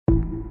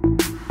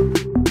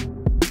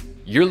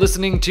You're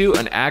listening to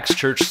an Axe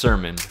Church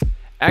sermon.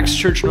 Axe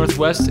Church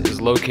Northwest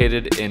is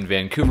located in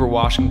Vancouver,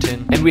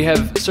 Washington, and we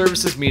have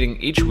services meeting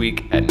each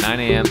week at 9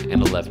 a.m.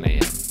 and 11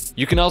 a.m.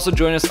 You can also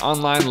join us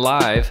online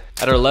live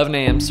at our 11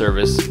 a.m.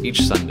 service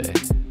each Sunday.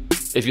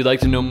 If you'd like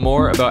to know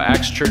more about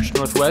Axe Church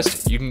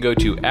Northwest, you can go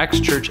to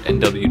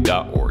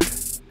axechurchnw.org.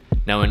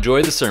 Now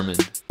enjoy the sermon.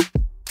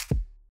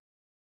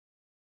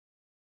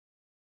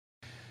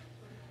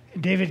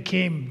 David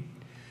came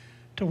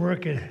to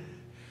work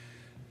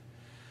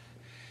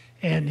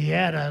and he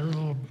had a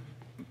little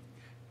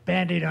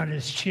Band-Aid on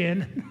his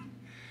chin.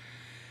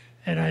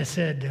 And I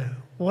said,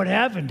 "What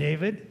happened,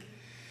 David?"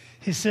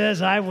 He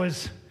says, "I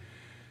was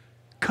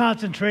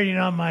concentrating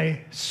on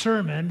my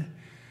sermon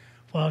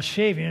while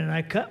shaving and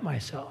I cut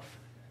myself."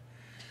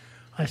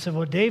 I said,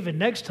 "Well, David,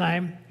 next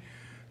time,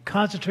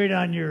 concentrate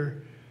on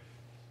your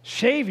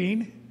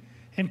shaving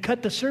and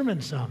cut the sermon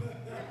some."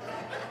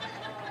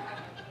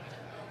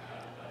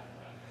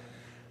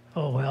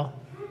 Oh, well.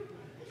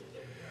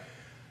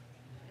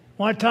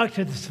 I want to talk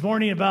to you this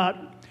morning about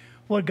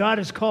what God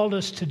has called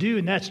us to do,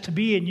 and that's to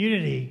be in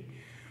unity.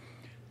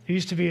 There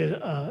used to be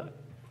a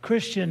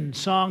Christian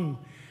song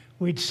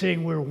we'd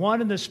sing, "We're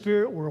one in the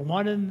Spirit, we're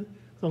one in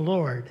the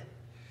Lord."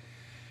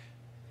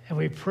 And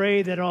we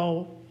pray that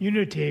all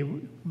unity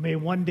may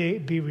one day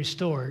be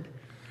restored.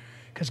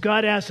 Because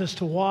God asks us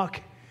to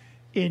walk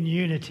in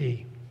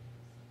unity.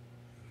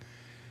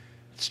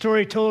 A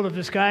story told of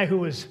this guy who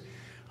was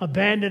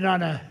abandoned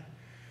on an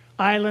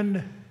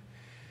island.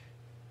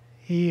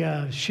 He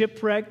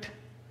shipwrecked.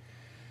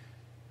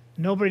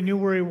 Nobody knew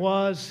where he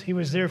was. He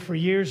was there for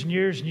years and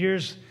years and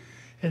years,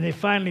 and they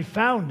finally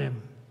found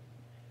him.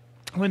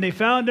 When they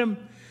found him,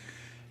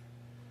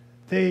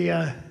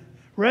 they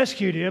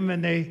rescued him,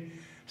 and they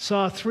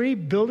saw 3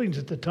 buildings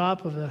at the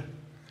top of the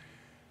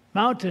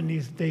mountain.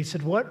 They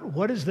said,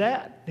 what is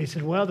that? They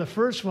said, "Well, the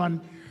first one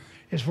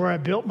is where I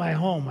built my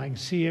home. I can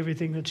see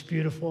everything that's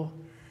beautiful.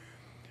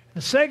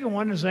 The second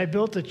one is I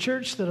built a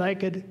church that I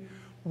could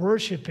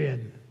worship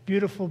in.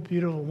 Beautiful,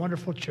 beautiful,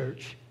 wonderful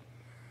church.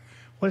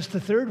 What's the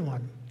third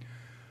one?"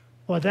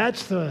 "Well,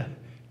 that's the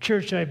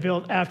church I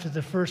built after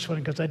the first one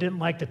because I didn't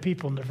like the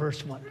people in the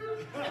first one."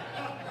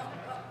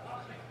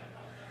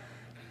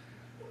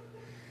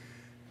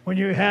 When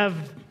you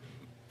have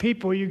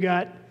people, you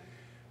got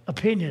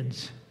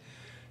opinions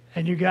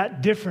and you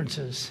got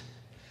differences.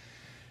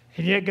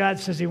 And yet God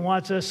says He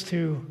wants us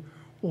to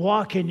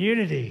walk in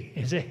unity.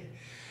 You say,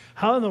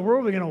 how in the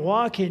world are we going to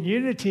walk in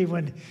unity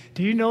when,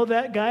 do you know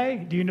that guy?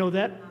 Do you know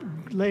that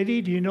lady?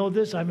 Do you know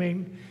this? I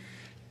mean,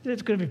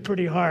 it's going to be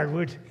pretty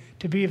hard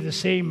to be of the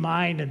same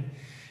mind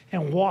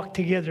and walk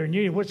together in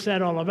unity. What's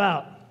that all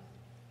about?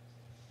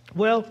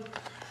 Well,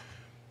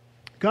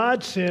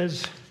 God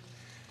says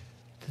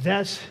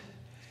that's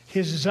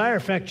His desire.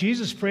 In fact,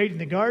 Jesus prayed in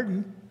the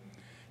garden,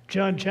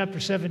 John chapter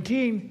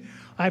 17,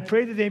 "I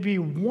pray that they be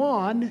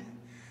one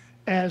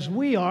as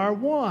we are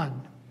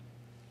one."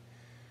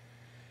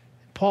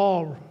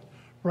 Paul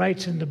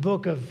writes in the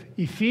book of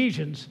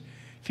Ephesians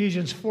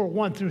 4,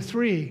 1 through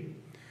 3,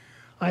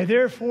 "I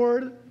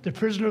therefore, the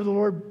prisoner of the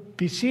Lord,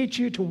 beseech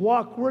you to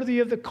walk worthy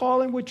of the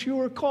calling which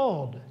you are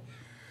called,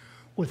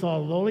 with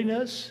all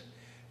lowliness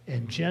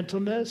and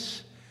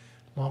gentleness,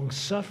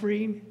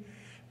 long-suffering,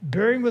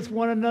 bearing with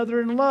one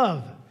another in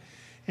love,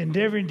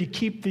 endeavoring to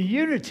keep the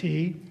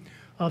unity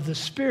of the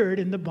Spirit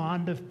in the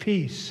bond of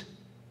peace."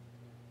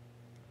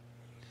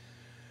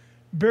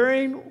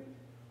 Bearing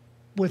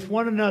with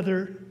one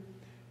another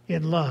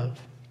in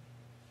love.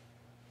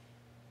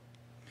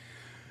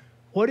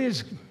 What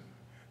is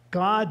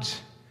God's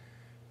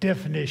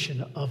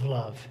definition of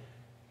love?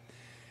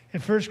 In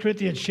 1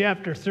 Corinthians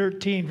chapter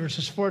 13,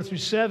 verses 4 through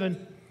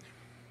 7,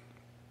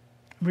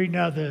 reading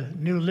out the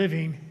New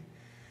Living,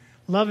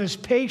 "Love is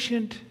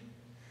patient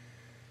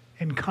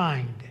and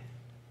kind.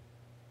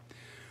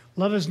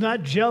 Love is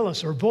not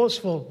jealous or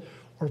boastful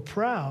or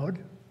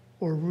proud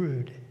or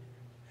rude.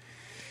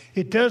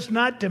 It does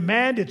not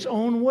demand its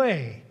own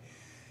way.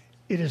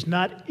 It is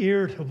not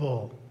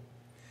irritable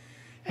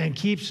and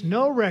keeps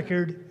no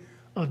record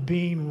of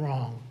being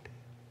wronged."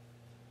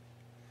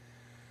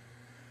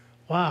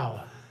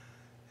 Wow.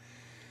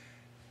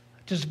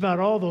 Just about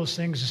all those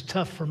things is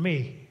tough for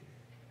me.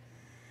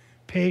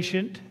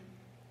 Patient,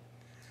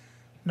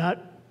 not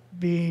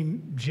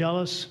being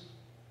jealous.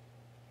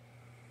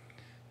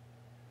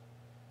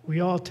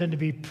 We all tend to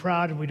be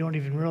proud and we don't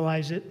even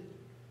realize it.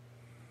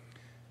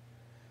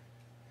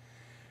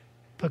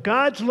 But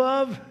God's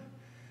love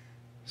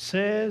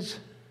says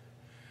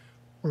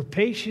we're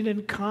patient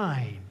and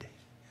kind,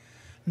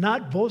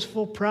 not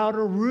boastful, proud,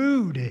 or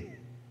rude.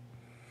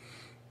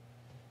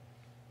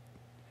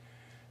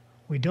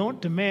 We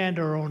don't demand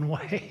our own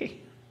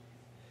way.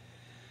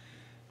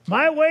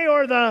 My way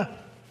or the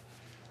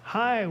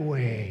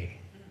highway.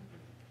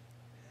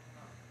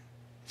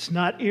 It's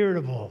not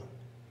irritable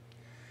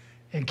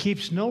and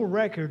keeps no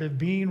record of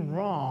being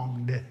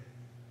wronged.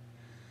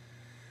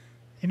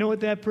 You know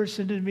what that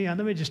person did to me? Let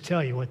me just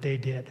tell you what they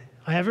did.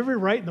 I have every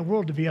right in the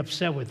world to be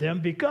upset with them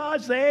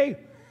because they,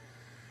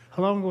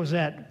 how long ago was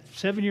that?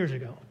 7 years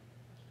ago.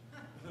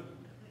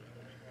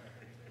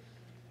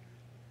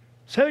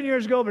 7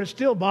 years ago, but it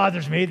still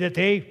bothers me that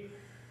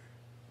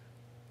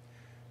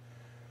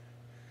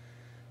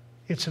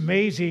it's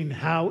amazing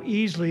how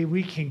easily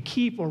we can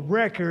keep a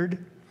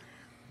record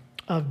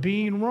of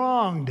being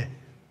wronged.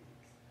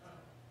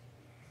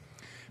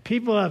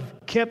 People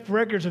have kept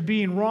records of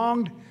being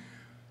wronged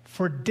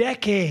for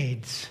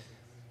decades.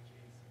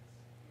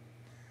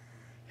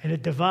 And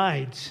it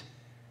divides.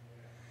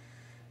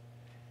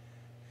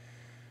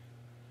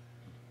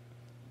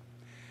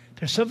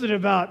 There's something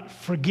about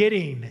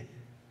forgetting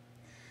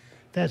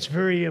that's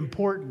very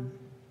important.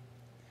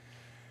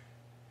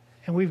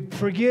 And we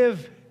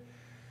forgive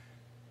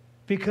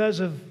because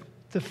of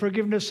the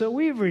forgiveness that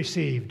we've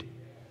received.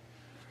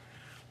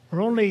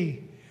 We're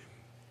only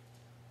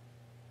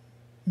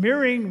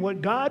mirroring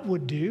what God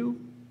would do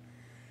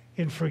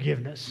in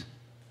forgiveness.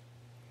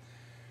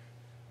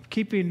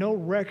 Keeping no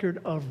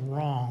record of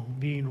wrong,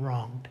 being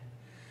wronged.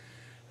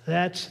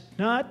 That's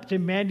not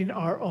demanding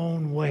our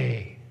own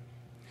way.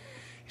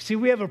 You see,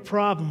 we have a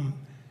problem,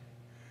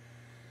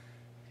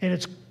 and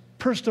it's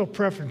personal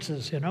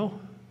preferences,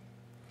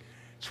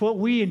 It's what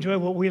we enjoy,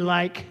 what we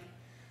like.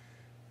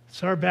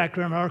 It's our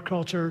background, our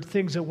culture,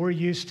 things that we're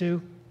used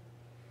to.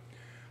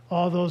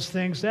 All those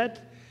things.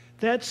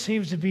 That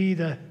seems to be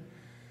the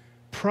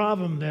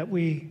problem that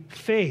we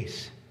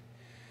face.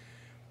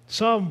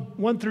 Psalm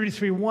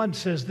 133:1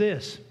 says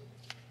this: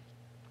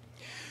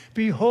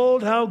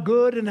 "Behold how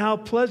good and how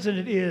pleasant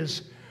it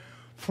is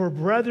for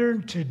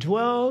brethren to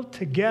dwell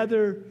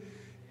together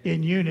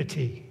in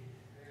unity."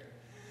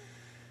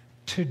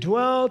 To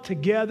dwell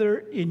together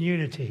in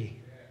unity.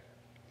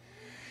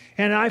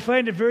 And I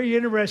find it very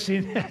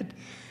interesting that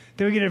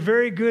we get a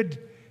very good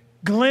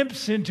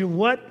glimpse into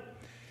what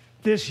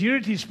this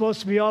unity is supposed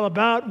to be all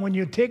about when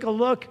you take a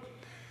look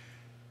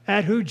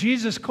at who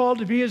Jesus called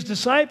to be his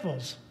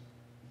disciples.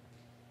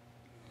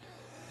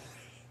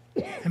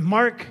 In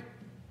Mark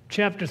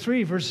chapter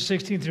 3, verses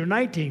 16 through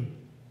 19.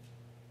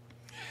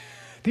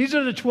 "These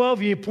are the 12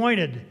 he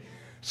appointed: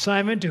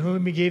 Simon, to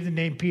whom he gave the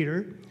name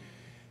Peter,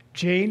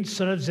 James,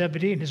 son of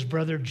Zebedee, and his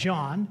brother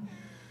John.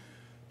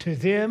 To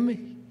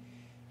them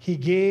he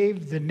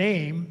gave the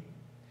name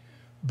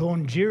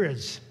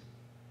Boanerges,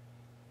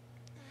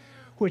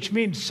 which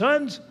means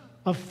sons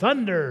of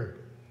thunder.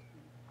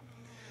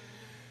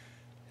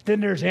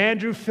 Then there's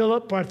Andrew,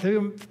 Philip,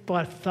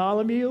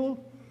 Bartholomew,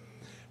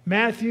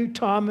 Matthew,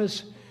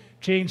 Thomas,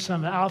 James,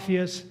 son of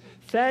Alphaeus,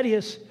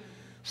 Thaddeus,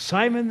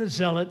 Simon the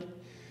Zealot,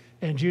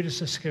 and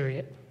Judas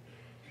Iscariot."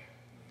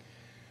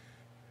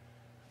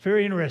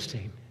 Very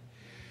interesting.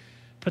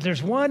 But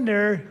there's one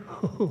there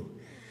who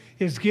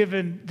is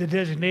given the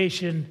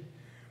designation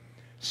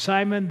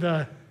Simon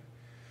the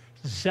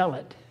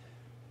Zealot.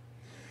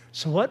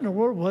 So what in the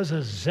world was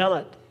a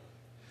zealot?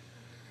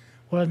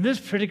 Well, in this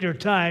particular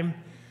time,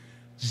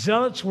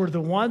 zealots were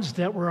the ones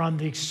that were on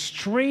the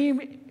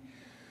extreme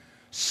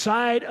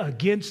side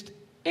against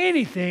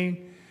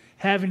anything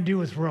having to do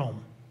with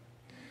Rome.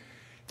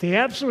 They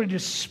absolutely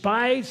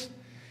despised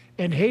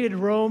and hated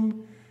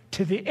Rome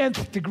to the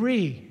nth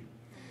degree.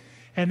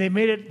 And they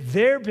made it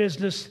their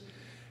business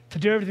to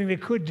do everything they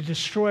could to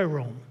destroy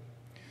Rome,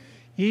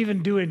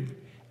 even doing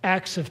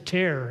acts of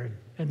terror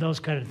and those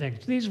kind of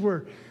things. These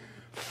were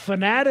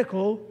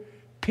fanatical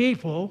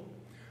people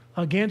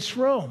against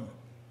Rome.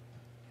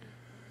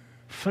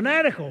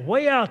 Fanatical,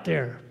 way out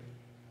there.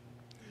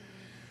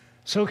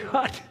 So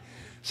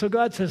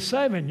God says,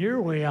 "Simon,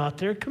 you're way out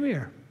there. Come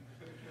here.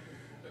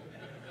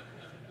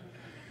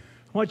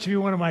 I want you to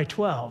be one of my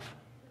 12.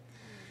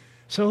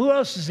 So who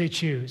else does he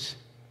choose?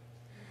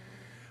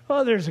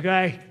 Well, there's a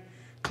guy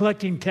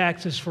collecting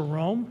taxes for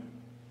Rome.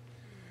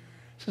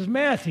 He says,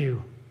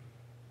 "Matthew,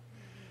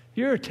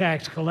 you're a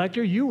tax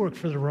collector. You work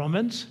for the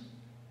Romans.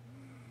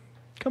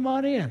 Come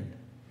on in."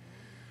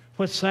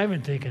 What's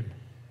Simon thinking?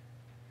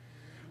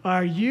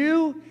 Are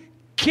you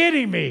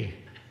kidding me?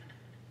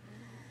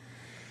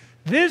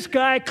 This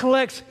guy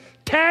collects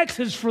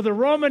taxes for the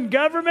Roman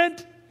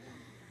government?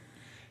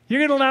 You're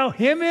going to allow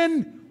him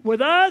in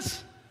with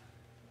us?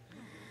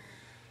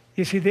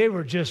 You see, they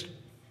were just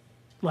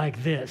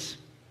like this.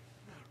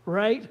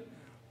 Right?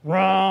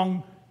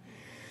 Wrong.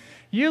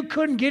 You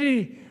couldn't get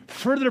any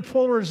further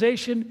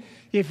polarization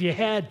if you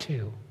had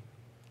to.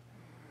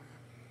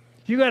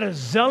 You got a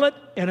zealot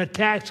and a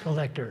tax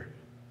collector.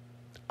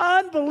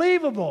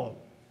 Unbelievable.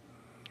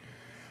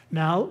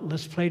 Now,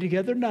 let's play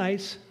together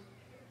nice.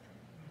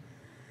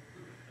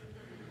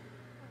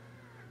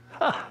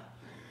 Huh.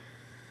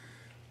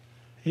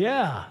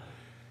 Yeah.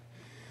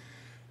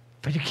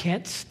 But you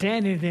can't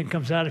stand anything that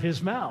comes out of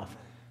his mouth.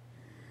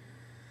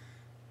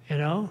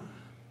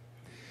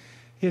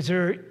 Is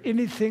there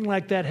anything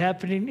like that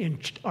happening in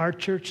our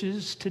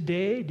churches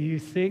today? Do you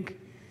think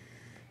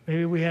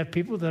maybe we have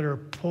people that are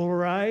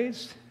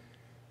polarized?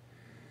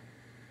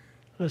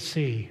 Let's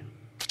see.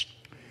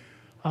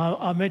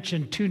 I'll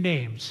mention two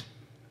names.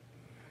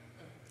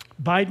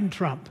 Biden,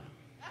 Trump.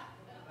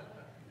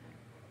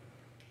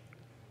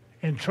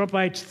 And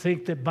Trumpites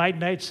think that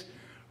Bidenites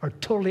are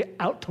totally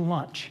out to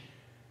lunch.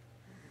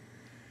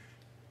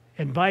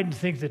 And Biden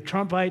thinks that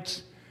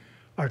Trumpites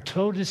are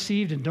so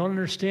deceived and don't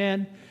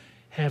understand,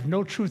 have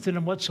no truth in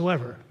them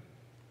whatsoever.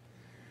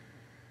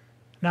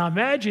 Now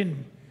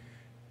imagine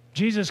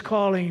Jesus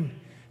calling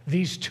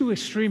these two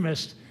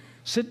extremists,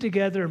 sit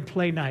together and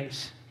play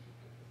nice.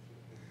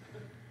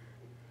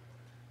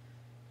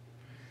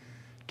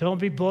 Don't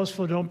be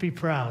boastful, don't be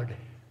proud.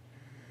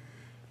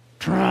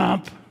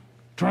 Trump,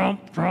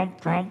 Trump,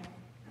 Trump, Trump.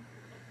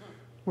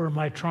 Wear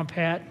my Trump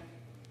hat.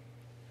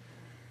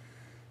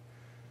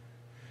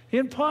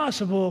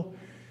 Impossible,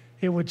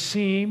 it would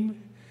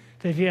seem,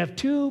 that if you have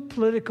two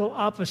political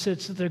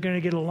opposites that they're going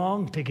to get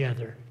along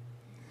together.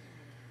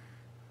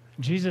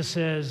 Jesus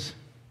says,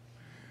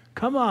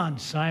 come on,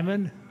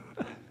 Simon.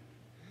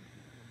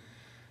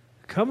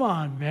 Come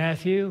on,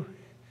 Matthew.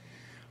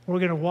 We're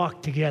going to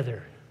walk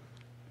together.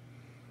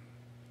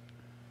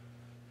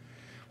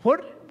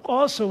 What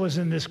also was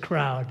in this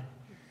crowd?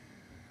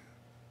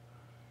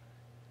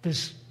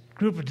 This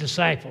group of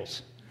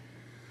disciples.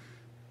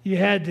 You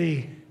had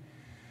the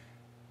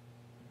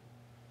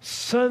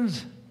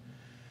sons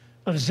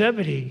of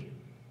Zebedee,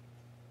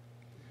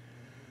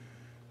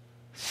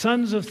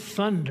 sons of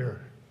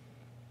thunder.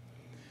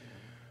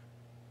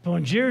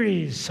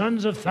 Boanerges,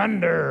 sons of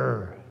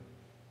thunder.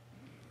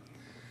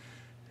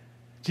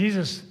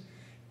 Jesus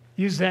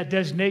used that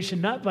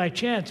designation not by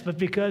chance, but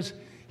because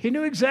he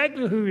knew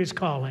exactly who he was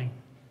calling.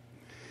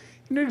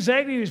 He knew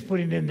exactly who he was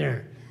putting in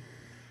there.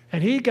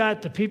 And he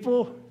got the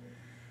people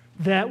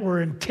that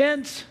were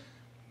intense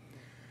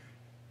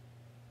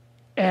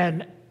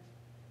and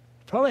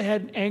probably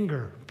had an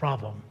anger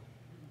problem.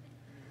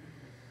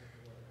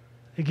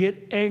 They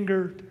get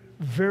angered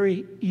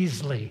very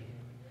easily.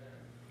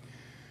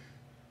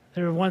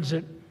 There are ones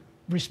that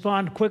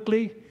respond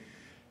quickly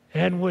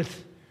and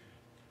with,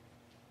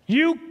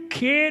 you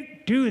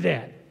can't do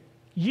that.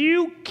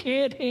 You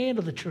can't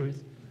handle the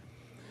truth.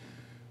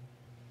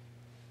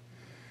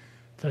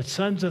 The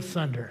sons of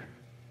thunder.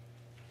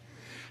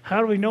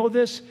 How do we know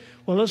this?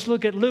 Well, let's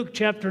look at Luke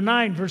chapter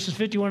 9, verses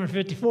 51 and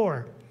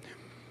 54.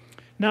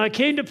 Now it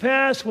came to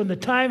pass when the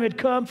time had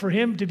come for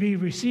him to be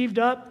received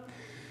up,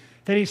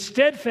 that he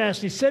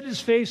steadfastly set his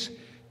face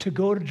to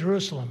go to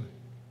Jerusalem.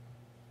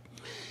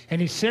 And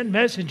he sent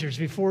messengers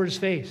before his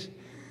face.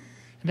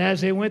 And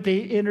as they went,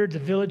 they entered the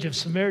village of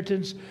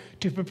Samaritans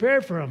to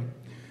prepare for him.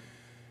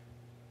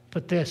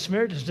 But the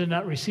Samaritans did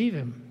not receive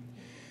him,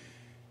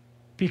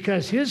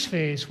 because his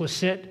face was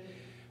set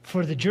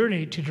for the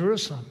journey to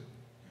Jerusalem.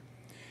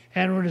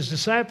 And when his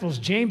disciples,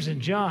 James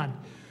and John,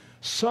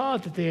 saw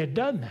that they had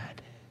done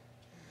that,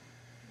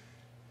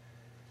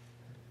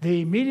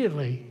 they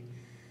immediately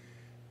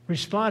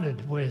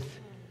responded with,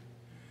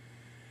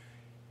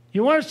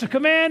 you want us to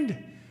command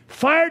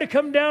fire to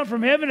come down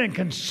from heaven and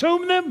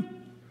consume them?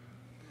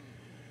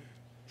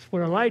 That's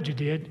what Elijah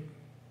did.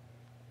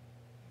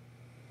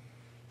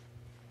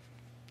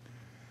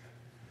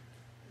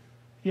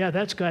 Yeah,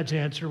 that's God's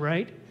answer,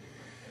 right?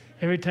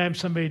 Every time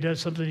somebody does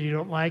something you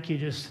don't like, you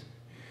just,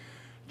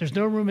 there's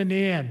no room in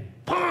the end.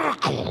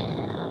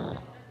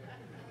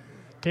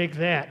 Take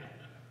that.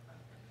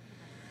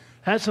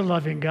 That's a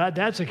loving God.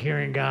 That's a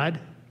caring God.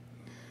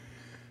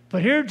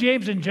 But here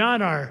James and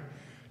John are.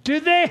 Do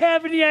they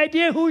have any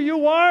idea who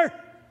you are?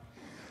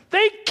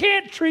 They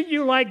can't treat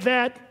you like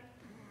that.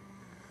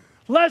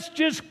 Let's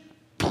just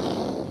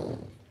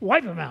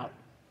wipe them out.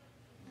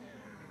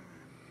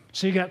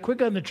 So you got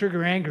quick on the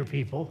trigger anger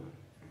people.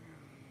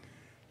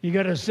 You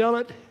got a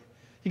zealot.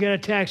 You got a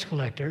tax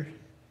collector.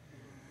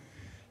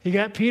 You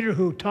got Peter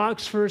who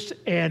talks first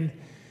and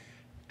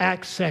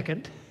acts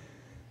second.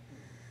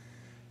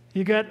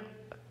 You got,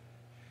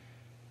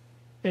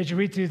 as you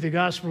read through the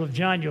Gospel of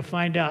John, you'll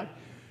find out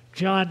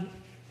John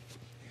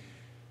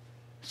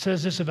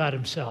says this about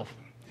himself.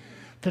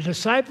 The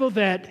disciple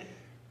that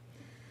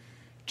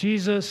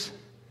Jesus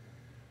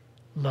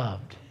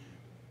loved.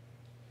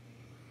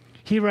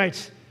 He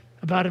writes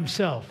about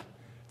himself,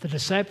 the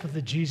disciple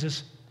that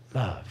Jesus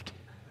loved.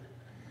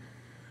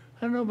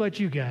 I don't know about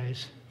you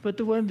guys, but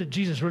the one that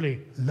Jesus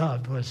really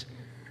loved was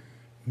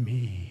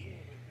me.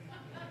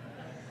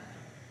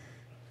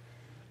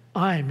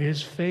 I'm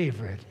his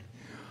favorite.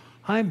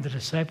 I'm the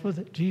disciple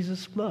that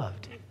Jesus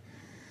loved.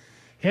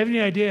 You have any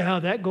idea how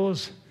that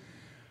goes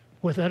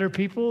with other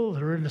people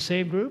that are in the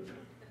same group?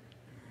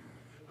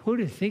 Who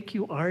do you think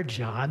you are,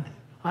 John?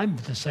 I'm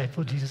the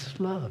disciple Jesus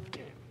loved.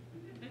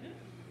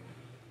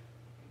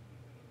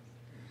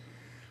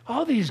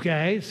 All these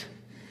guys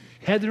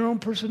had their own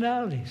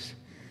personalities.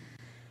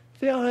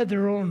 They all had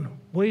their own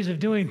ways of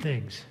doing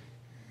things.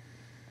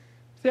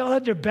 They all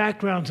had their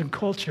backgrounds and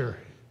culture.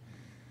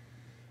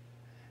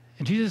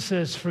 And Jesus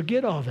says,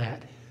 forget all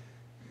that.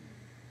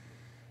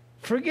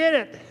 Forget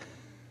it.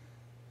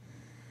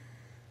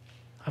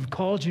 I've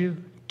called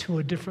you to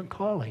a different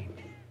calling.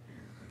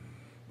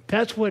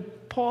 That's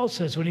what Paul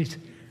says when he's,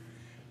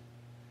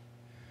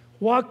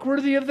 walk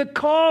worthy of the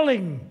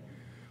calling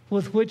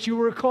with which you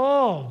were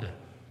called.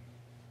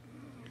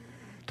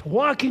 To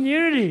walk in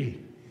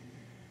unity.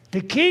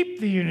 To keep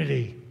the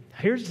unity.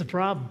 Here's the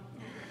problem.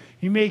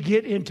 You may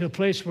get into a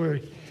place where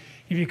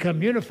you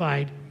become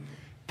unified,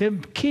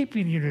 Them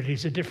keeping unity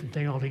is a different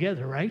thing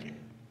altogether, right?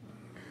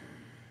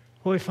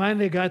 Well, we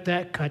finally got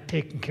that cut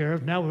taken care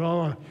of. Now we're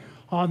all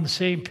on the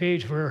same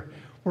page. We're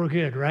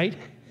good, right?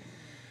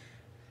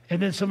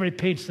 And then somebody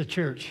paints the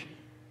church.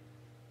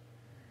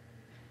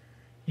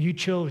 You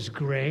chose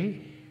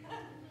gray?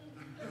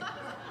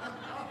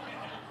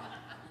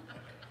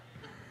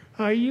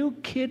 Are you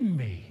kidding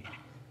me?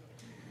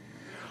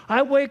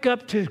 I wake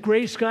up to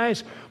gray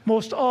skies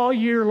most all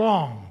year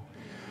long.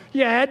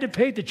 Yeah, I had to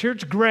paint the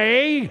church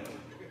gray.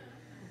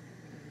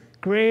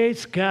 Gray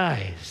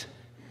skies.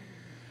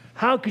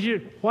 Why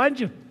didn't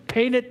you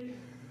paint it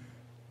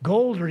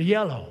gold or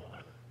yellow?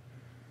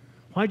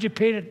 Why didn't you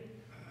paint it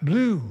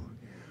blue?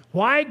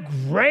 Why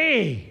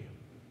gray?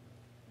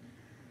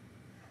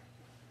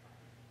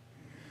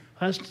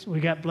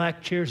 We got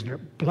black chairs in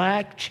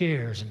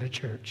the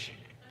church.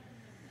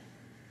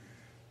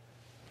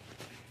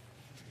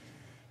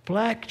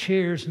 Black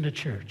chairs in the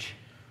church.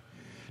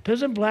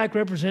 Doesn't black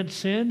represent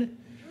sin?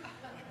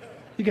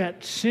 You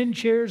got sin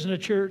chairs in the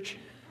church.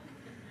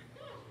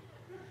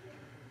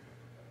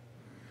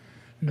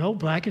 No,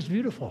 black is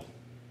beautiful.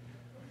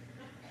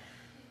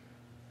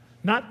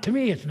 Not to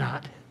me, it's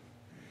not.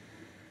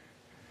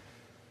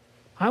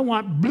 I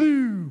want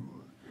blue.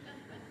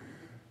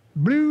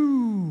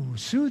 Blue,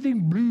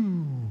 soothing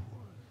blue.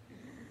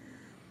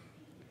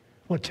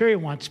 Well, Terry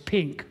wants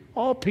pink.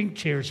 All pink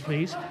chairs,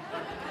 please.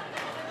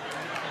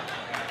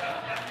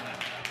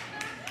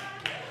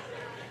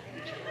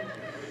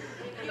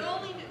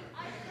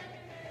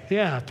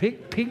 Yeah,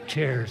 pink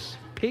chairs.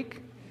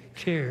 Pink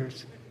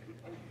chairs.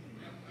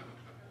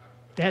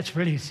 That's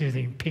really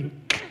soothing,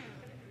 pink.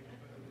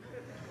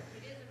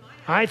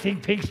 I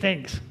think pink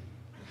stinks.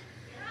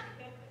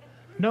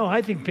 No,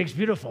 I think pink's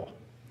beautiful.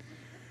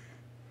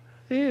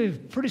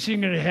 Pretty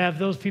soon you're going to have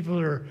those people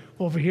that are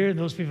over here and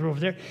those people are over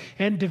there,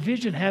 and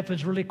division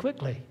happens really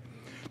quickly.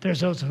 There's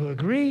those who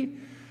agree,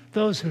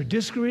 those who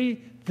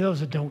disagree, those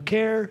that don't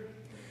care,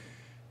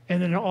 and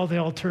then all the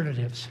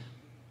alternatives.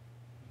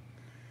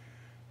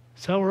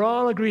 So we're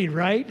all agreed,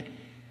 right?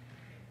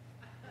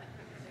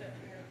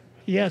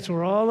 Yes,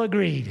 we're all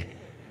agreed.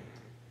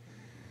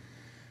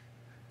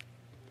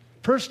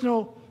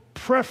 Personal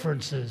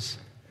preferences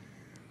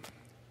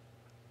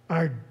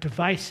are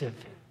divisive.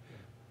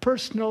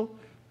 Personal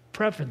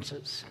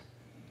preferences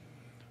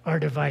are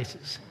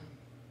devices.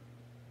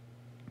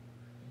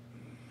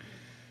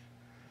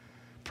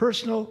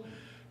 Personal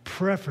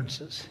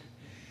preferences.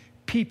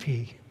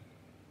 PP.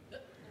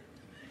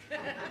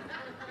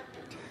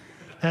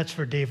 That's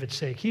for David's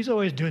sake. He's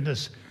always doing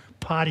this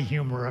potty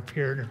humor up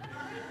here to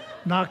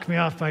knock me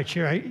off my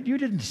chair. You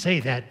didn't say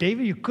that,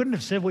 David. You couldn't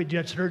have said what I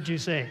just heard you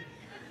say.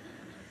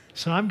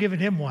 So I'm giving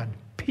him one.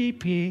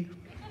 PP.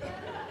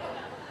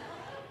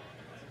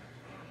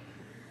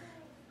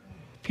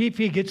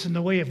 PP gets in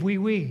the way of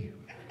wee.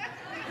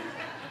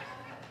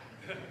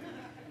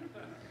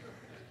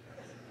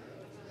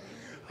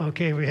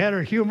 Okay, we had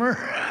our humor.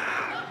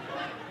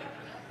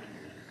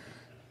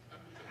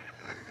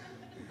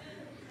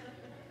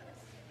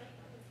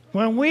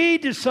 When we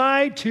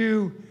decide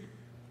to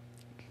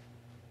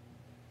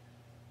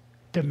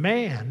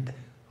demand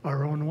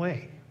our own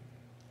way,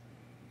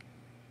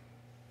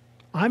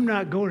 I'm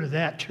not going to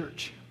that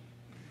church.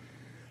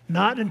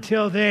 Not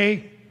until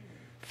they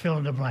fill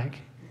in the blank.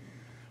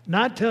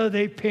 Not till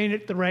they paint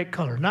it the right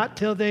color. Not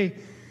till they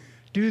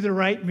do the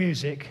right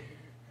music.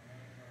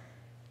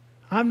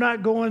 I'm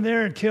not going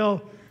there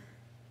until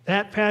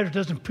that pastor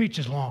doesn't preach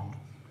as long.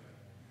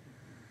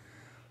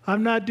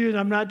 I'm not doing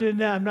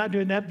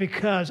that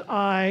because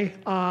I.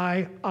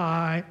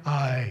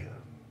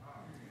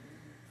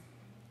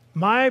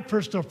 My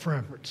personal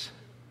preference.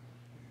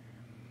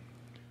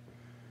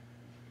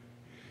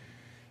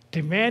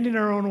 Demanding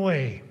our own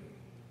way.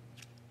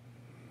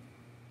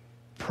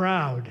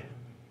 Proud.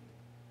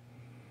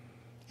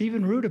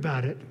 Even rude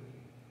about it.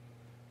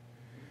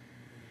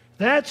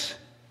 That's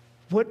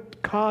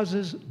what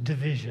causes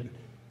division.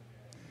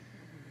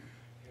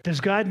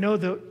 Does God know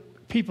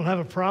that people have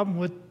a problem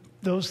with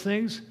those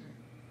things?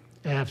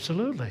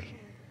 Absolutely.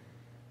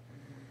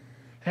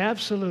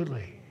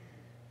 Absolutely.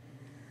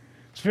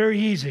 It's very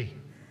easy.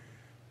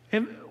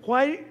 And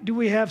why do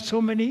we have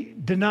so many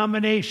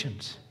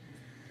denominations?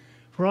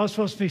 We're all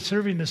supposed to be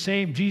serving the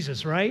same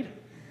Jesus, right?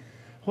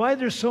 Why are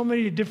there so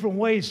many different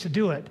ways to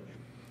do it?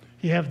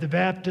 You have the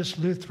Baptists,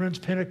 Lutherans,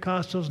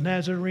 Pentecostals,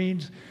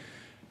 Nazarenes,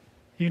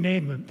 you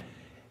name them.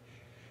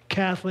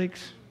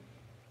 Catholics,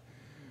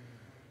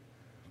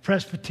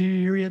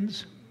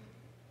 Presbyterians.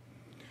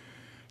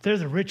 They're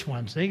the rich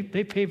ones. They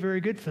pay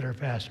very good for their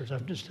pastors,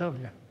 I'm just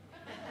telling you.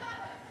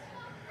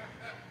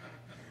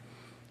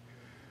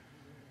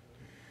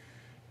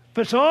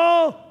 But it's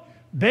all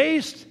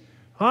based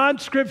on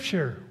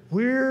Scripture.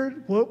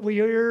 We're what we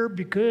are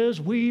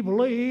because we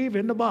believe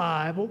in the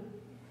Bible.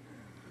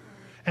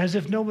 As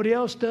if nobody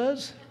else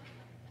does.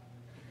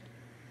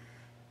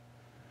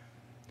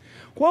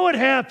 What would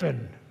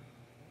happen?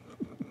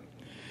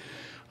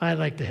 I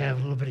like to have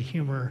a little bit of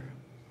humor.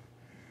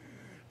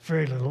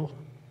 Very little.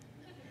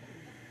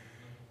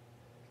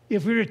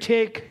 If we were to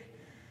take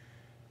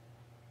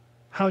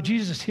how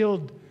Jesus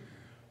healed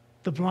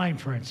the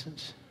blind, for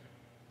instance.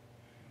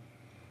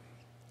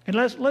 And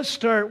let's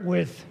start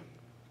with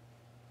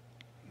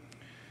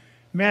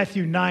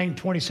Matthew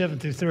 9:27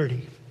 through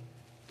 30.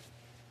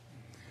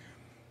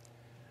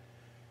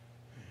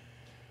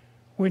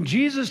 When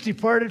Jesus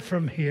departed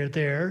from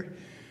there,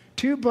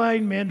 two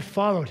blind men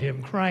followed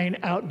him, crying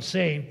out and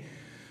saying,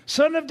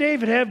 Son of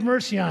David, have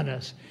mercy on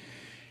us.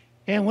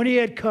 And when he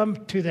had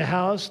come to the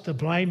house, the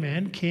blind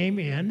men came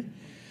in,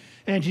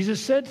 and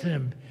Jesus said to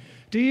them,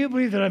 Do you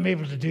believe that I'm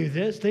able to do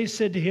this? They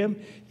said to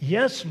him,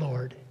 Yes,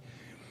 Lord.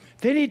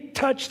 Then he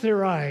touched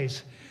their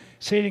eyes,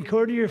 saying,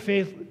 According to your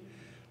faith,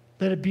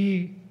 let it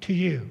be to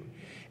you.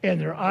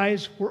 And their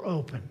eyes were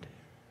opened.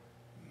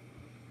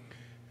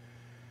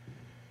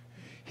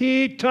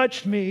 He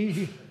touched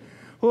me.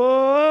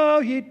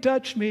 Oh, he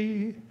touched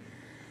me.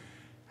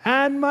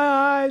 And my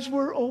eyes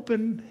were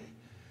opened.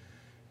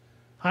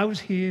 I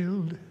was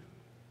healed.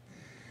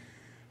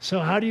 So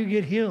how do you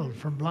get healed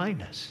from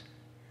blindness?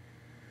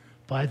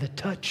 By the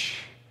touch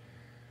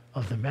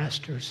of the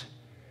Master's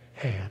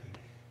hand.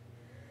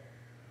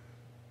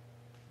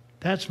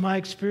 That's my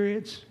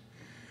experience.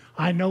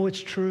 I know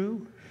it's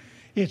true.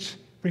 It's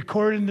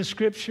recorded in the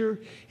Scripture.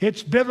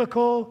 It's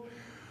biblical.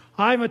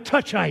 I'm a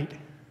touchite.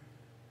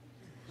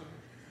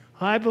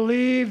 I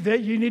believe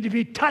that you need to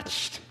be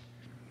touched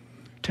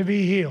to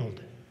be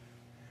healed.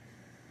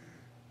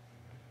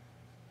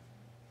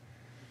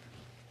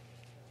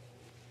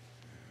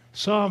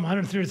 Psalm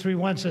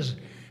 133:1 says,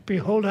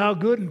 Behold how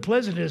good and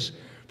pleasant it is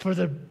for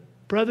the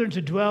brethren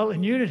to dwell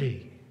in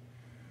unity.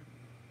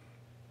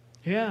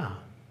 Yeah,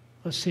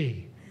 let's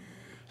see.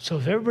 So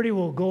if everybody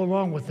will go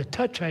along with the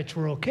touchites,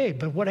 we're okay.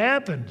 But what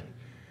happened?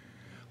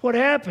 What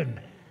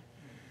happened?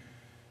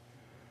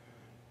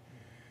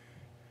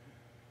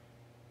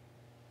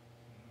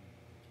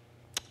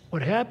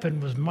 What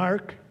happened was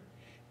Mark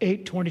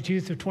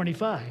 8:22 through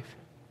 25.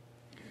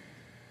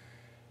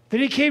 Then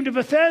he came to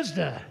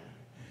Bethesda,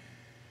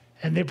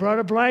 and they brought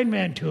a blind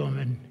man to him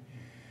and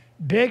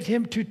begged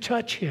him to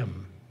touch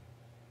him.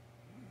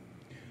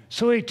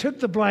 So he took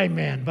the blind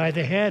man by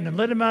the hand and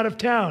led him out of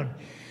town.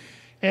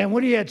 And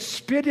when he had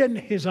spit in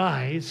his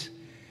eyes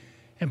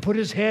and put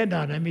his hand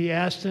on him, he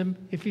asked him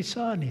if he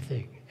saw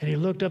anything. And he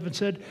looked up and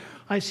said,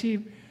 I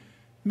see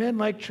men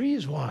like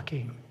trees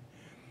walking.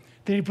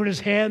 Then he put his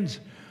hands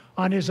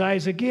on his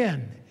eyes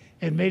again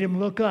and made him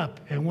look up.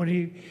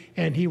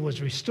 And he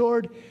was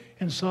restored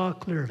and saw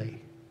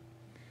clearly.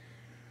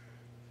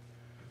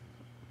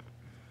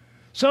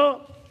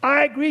 So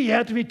I agree you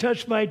have to be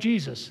touched by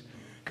Jesus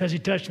because he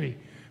touched me.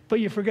 But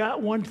you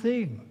forgot one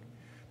thing.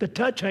 The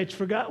touchites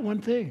forgot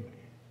one thing.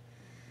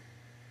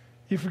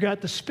 You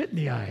forgot the spit in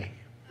the eye.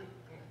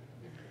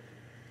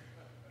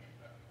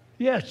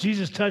 Yes,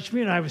 Jesus touched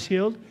me and I was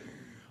healed.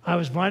 I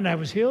was blind and I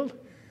was healed.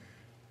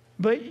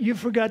 But you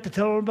forgot to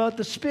tell them about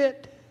the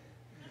spit.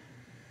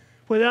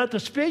 Without the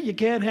spit, you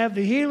can't have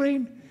the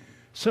healing.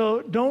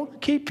 So don't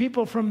keep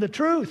people from the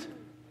truth.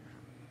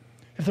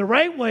 If the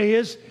right way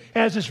is,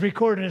 as it's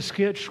recorded in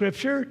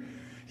Scripture,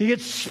 you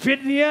get spit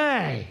in the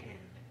eye.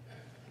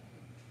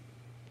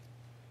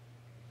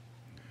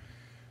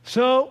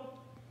 So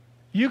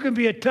you can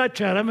be a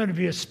touchite. I'm going to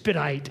be a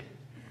spitite.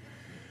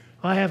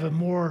 I have a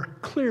more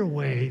clear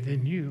way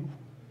than you.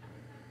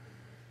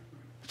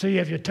 So you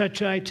have your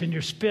touchites and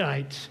your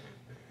spitites.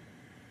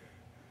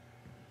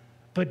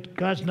 But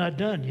God's not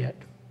done yet.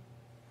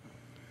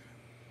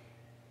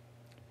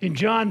 In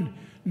John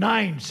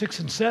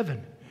 9:6 and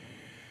 7,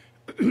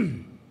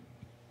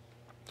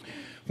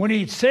 when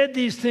he said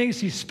these things,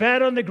 he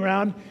spat on the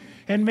ground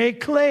and made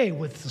clay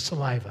with the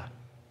saliva.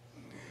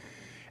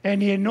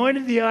 And he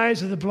anointed the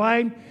eyes of the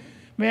blind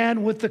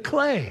man with the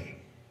clay.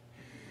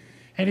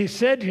 And he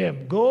said to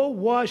him, Go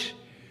wash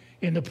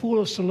in the pool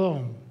of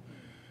Siloam.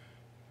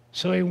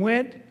 So he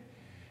went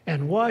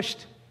and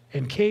washed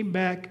and came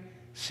back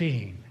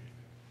seeing.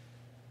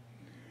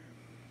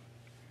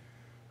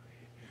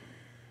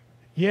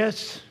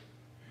 Yes,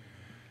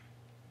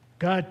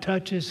 God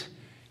touches.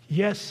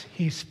 Yes,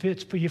 he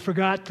spits, but you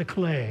forgot the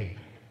clay.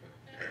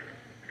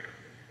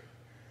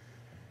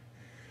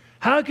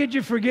 How could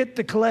you forget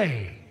the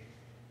clay?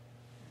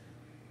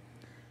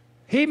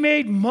 He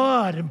made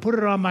mud and put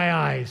it on my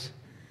eyes.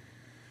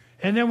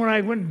 And then when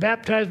I went and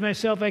baptized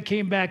myself, I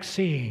came back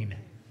seeing.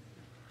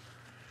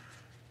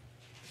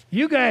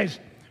 You guys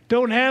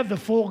don't have the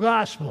full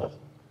gospel.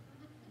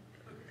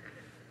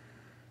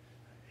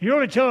 You're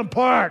only telling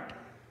part.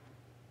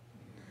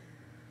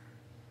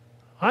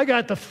 I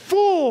got the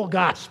full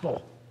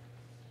gospel.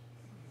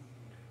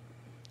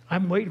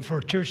 I'm waiting for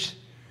a church.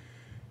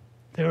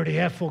 They already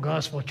have full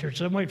gospel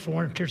churches. I'm waiting for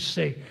one church to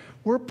say,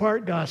 we're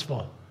part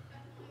gospel.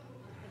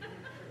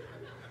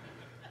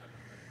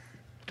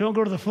 Don't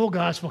go to the full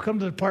gospel. Come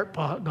to the part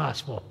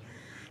gospel.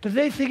 Do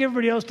they think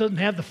everybody else doesn't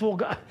have the full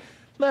gospel?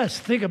 Let's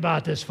think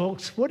about this,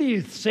 folks. What do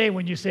you say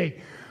when you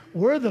say,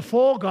 we're the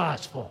full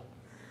gospel?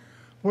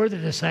 We're the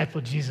disciple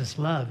Jesus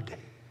loved.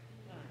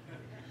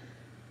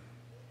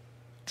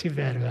 Too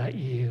bad about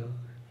you.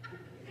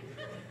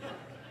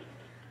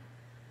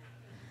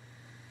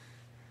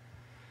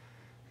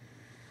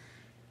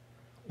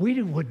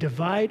 we would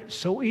divide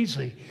so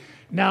easily.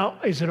 Now,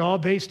 is it all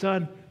based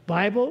on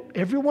Bible?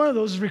 Every one of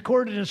those is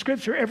recorded in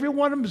Scripture. Every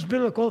one of them is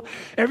biblical.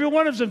 Every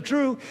one of them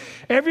true.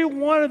 Every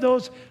one of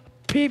those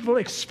people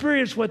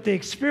experience what they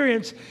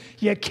experience.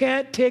 You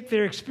can't take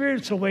their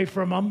experience away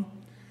from them.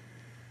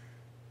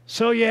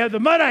 So you have the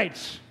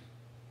Muddites,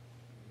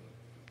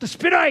 the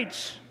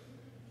Spittites,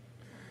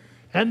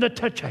 and the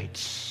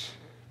Touchites.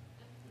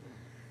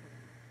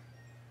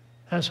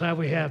 That's why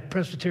we have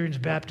Presbyterians,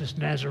 Baptists,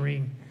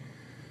 Nazarene,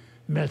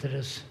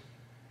 Methodists,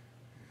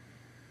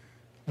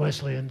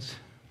 Wesleyans,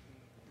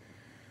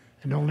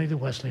 and only the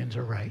Wesleyans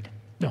are right.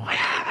 No.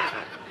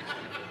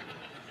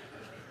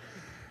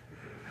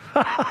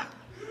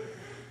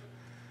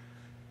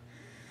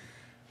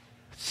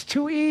 It's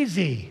too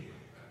easy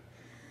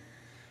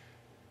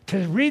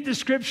to read the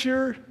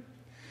Scripture,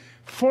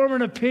 form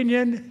an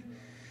opinion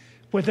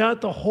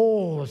without the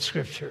whole of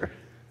Scripture.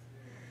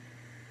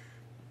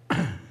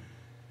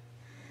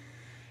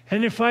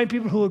 And then find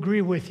people who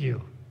agree with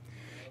you.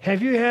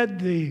 Have you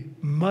had the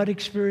mud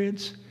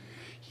experience?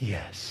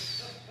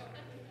 Yes.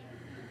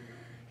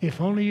 If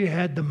only you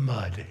had the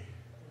mud.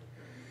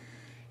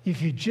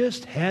 If you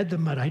just had the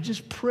mud. I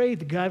just pray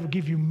that God would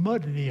give you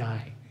mud in the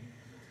eye.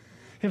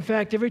 In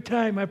fact, every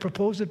time I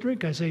propose a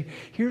drink, I say,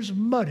 here's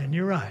mud in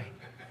your eye.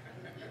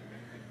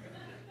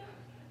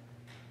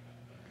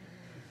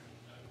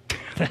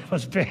 That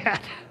was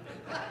bad.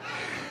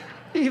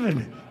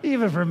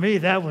 Even for me,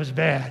 that was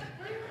bad.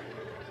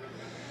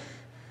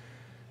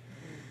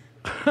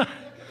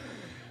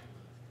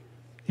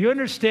 You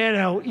understand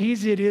how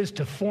easy it is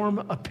to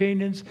form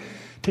opinions,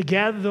 to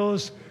gather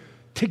those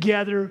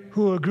together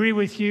who agree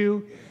with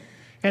you,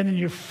 and then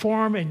you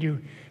form and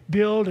you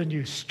build and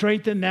you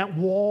strengthen that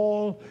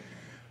wall,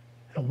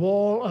 a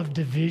wall of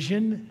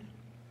division.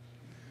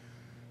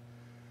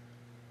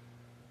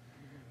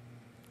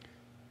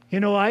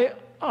 You know, I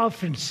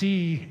often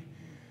see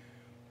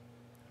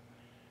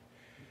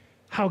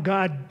how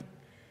God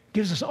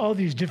gives us all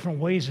these different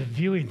ways of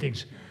viewing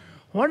things.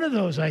 One of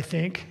those, I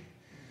think,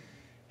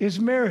 is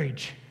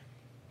marriage.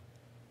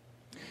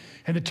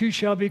 And the two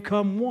shall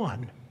become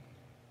one.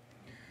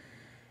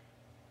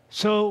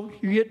 So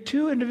you get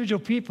two individual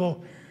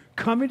people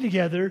coming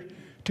together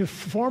to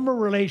form a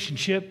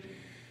relationship.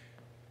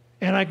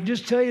 And I can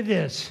just tell you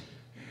this.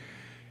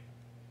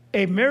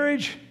 A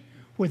marriage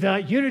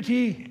without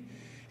unity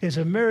is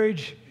a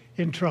marriage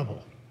in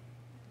trouble.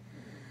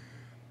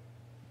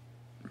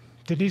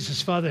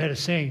 Denise's father had a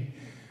saying,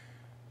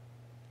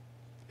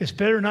 it's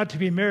better not to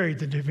be married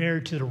than to be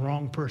married to the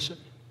wrong person.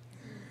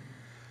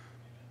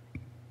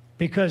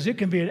 Because it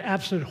can be an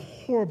absolute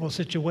horrible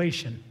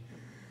situation.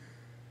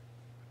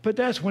 But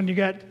that's when you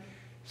got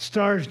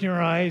stars in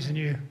your eyes and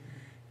you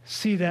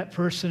see that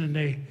person and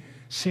they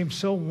seem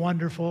so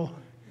wonderful,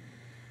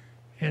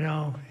 you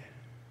know.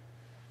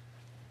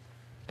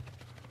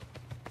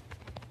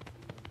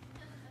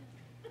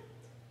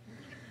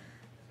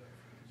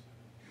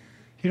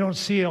 You don't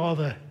see all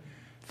the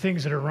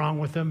things that are wrong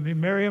with them. You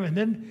marry them, and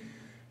then,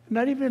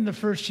 not even in the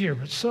first year,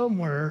 but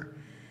somewhere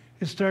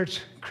it starts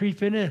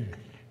creeping in.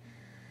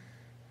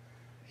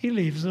 He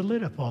leaves the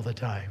lid up all the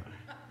time.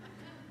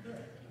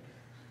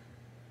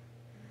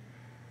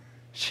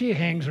 She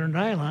hangs her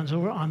nylons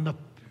over on the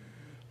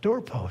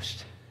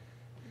doorpost.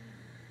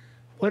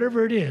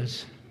 Whatever it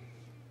is.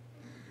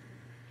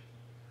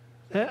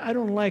 I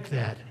don't like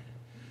that.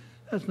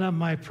 That's not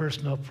my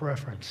personal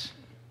preference.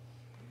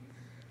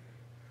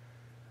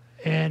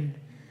 And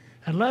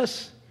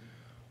unless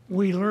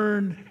we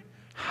learn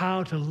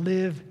how to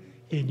live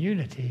in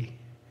unity,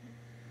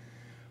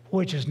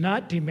 which is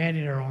not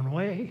demanding our own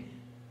way,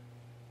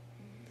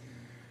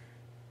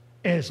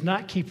 and it's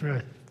not keeping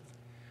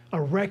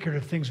a record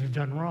of things we've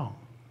done wrong.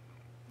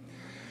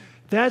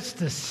 That's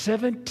the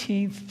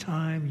 17th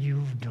time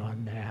you've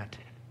done that.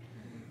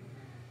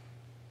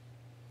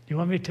 You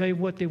want me to tell you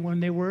when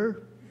they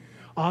were?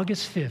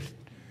 August 5th.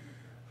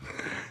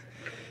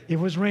 It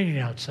was raining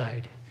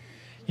outside.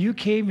 You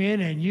came in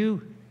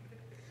and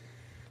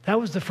that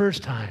was the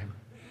first time.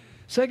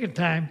 Second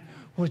time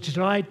was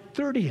July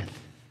 30th.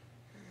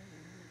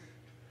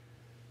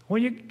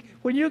 When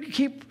you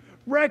keep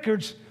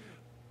records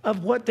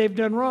of what they've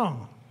done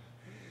wrong,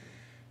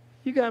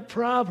 you got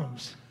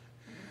problems.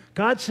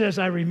 God says,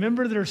 I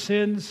remember their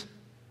sins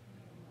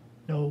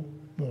no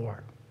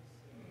more.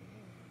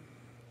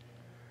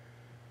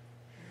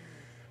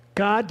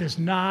 God does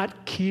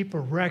not keep a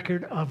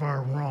record of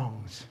our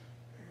wrongs.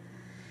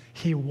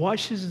 He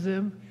washes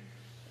them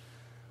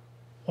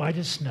white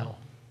as snow.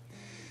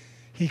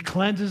 He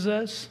cleanses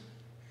us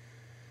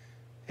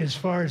as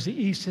far as the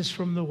east is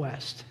from the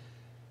west.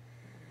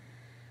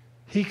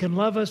 He can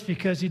love us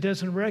because he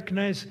doesn't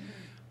recognize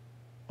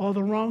all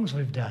the wrongs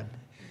we've done.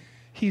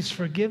 He's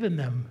forgiven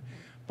them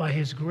by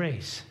his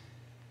grace.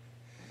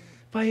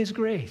 By his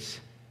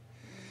grace.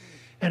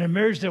 And a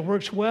marriage that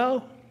works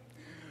well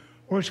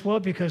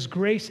because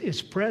grace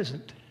is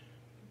present.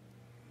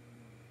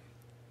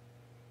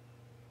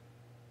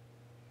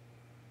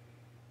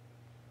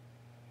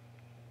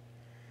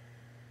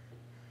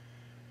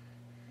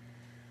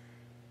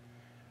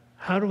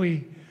 How do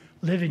we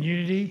live in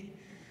unity?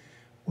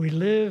 We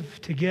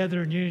live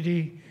together in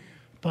unity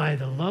by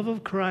the love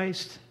of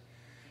Christ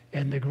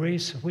and the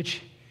grace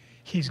which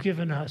He's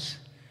given us,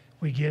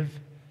 we give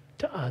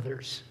to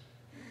others.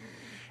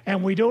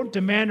 And we don't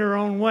demand our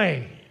own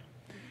way.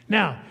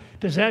 Now,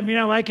 does that mean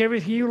I like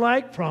everything you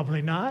like?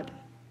 Probably not.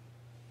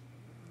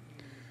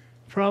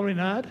 Probably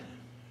not.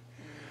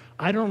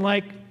 I don't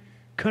like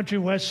country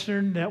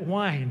western that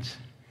whines.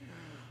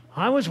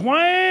 I was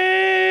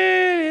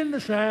whining in the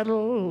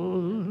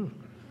saddle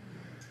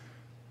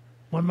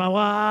when my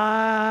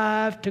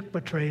wife took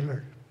my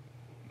trailer.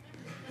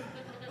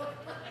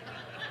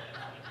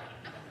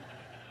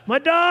 My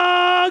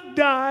dog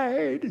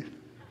died.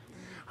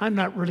 I'm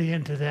not really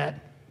into that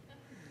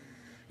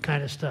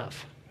kind of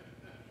stuff.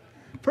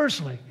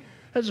 Personally,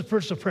 that's a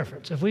personal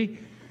preference. If we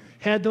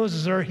had those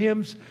as our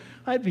hymns,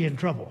 I'd be in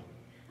trouble.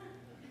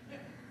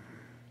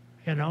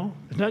 You know,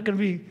 it's not going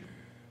to be,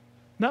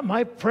 not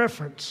my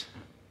preference.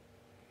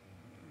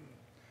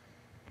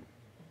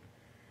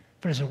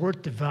 But is it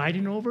worth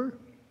dividing over?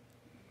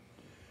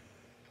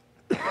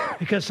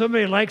 Because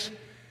somebody likes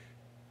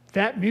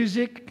that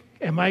music,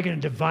 am I going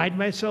to divide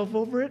myself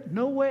over it?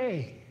 No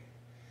way.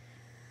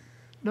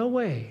 No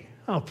way.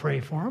 I'll pray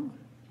for them.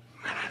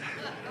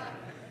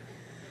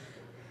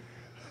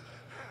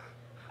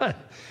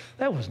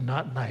 That was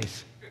not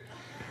nice.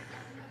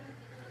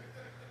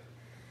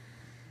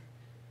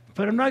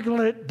 But I'm not going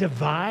to let it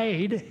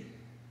divide.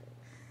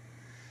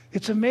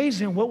 It's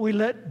amazing what we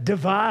let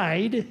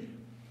divide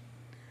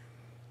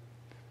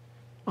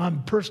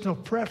on personal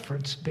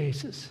preference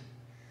basis.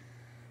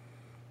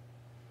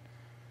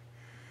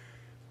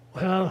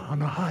 Well,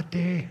 on a hot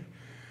day,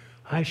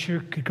 I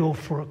sure could go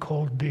for a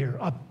cold beer.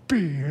 A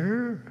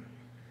beer,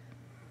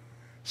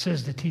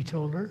 says the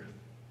teetotaler.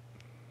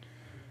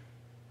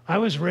 I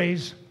was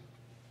raised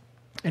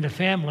in a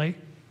family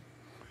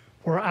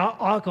where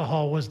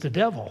alcohol was the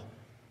devil,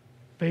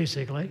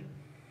 basically.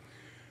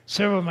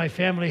 Several of my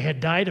family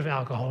had died of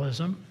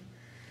alcoholism.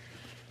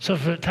 So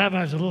from the time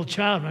I was a little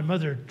child, my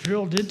mother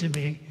drilled into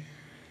me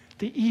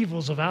the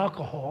evils of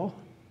alcohol.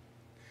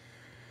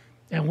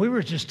 And we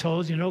were just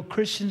told, you know,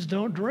 Christians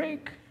don't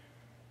drink.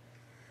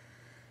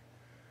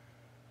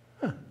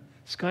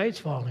 Sky's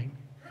falling.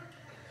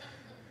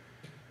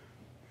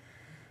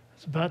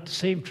 It's about the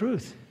same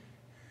truth.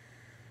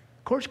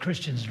 Of course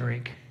Christians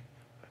drink.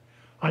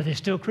 Are they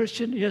still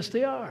Christian? Yes,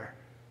 they are.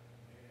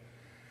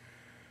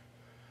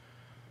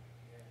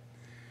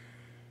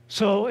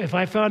 So if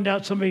I found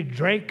out somebody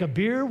drank a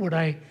beer, would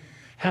I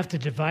have to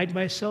divide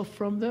myself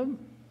from them?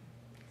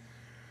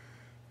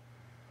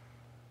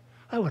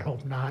 I would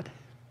hope not.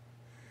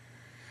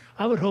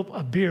 I would hope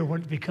a beer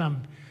wouldn't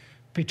become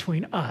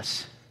between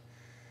us.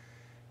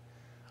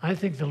 I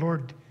think the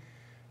Lord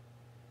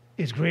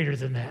is greater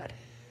than that.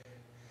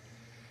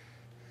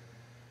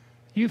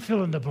 You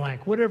fill in the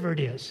blank, whatever it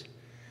is.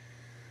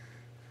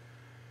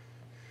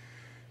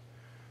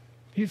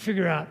 You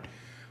figure out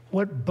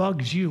what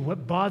bugs you,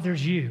 what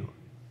bothers you.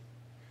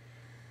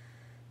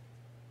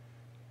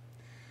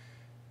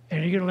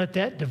 And are you going to let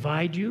that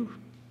divide you?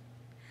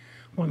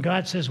 When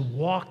God says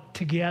walk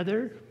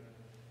together,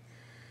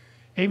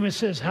 Amos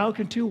says, how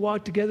can two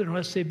walk together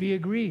unless they be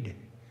agreed?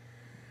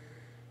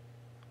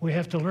 We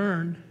have to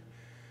learn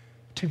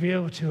to be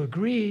able to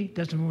agree.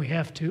 Doesn't mean we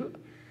have to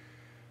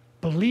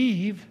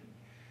believe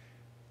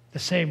the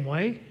same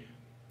way,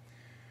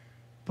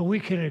 but we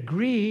can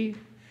agree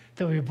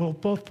that we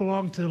both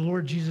belong to the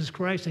Lord Jesus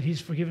Christ, that He's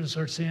forgiven us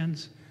our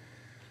sins.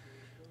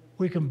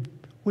 We can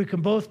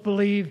both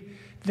believe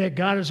that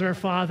God is our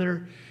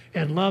Father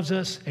and loves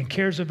us and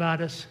cares about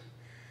us.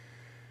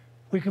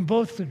 We can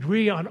both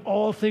agree on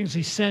all things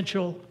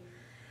essential,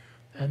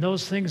 and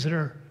those things that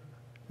are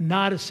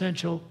not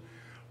essential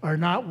are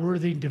not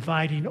worthy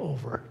dividing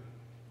over.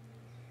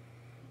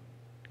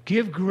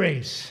 Give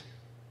grace.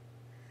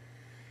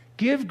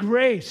 Give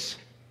grace.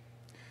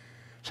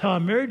 That's how a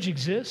marriage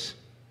exists.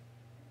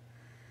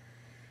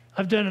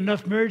 I've done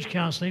enough marriage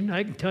counseling,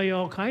 I can tell you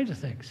all kinds of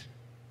things.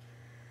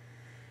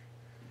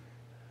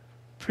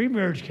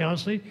 Pre-marriage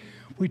counseling,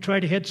 we try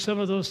to hit some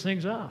of those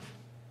things off.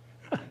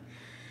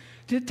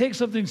 Take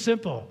something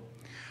simple.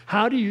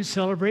 How do you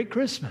celebrate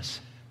Christmas?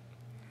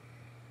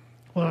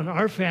 Well, in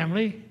our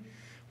family,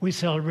 we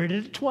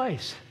celebrated it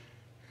twice.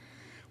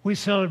 We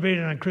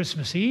celebrated on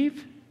Christmas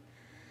Eve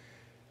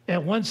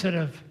at one set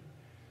of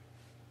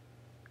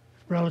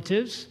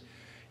relatives,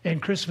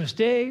 and Christmas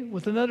Day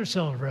with another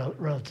set of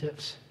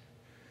relatives.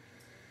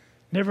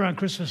 Never on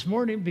Christmas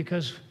morning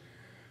because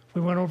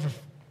we went over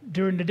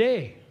during the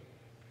day.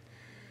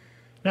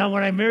 Now,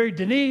 when I married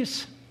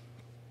Denise,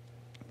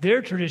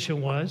 their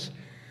tradition was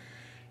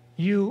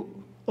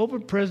you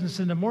open presents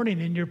in the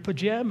morning in your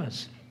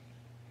pajamas,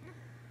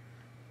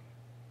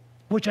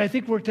 which I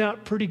think worked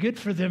out pretty good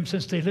for them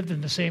since they lived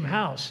in the same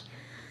house.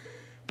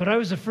 But I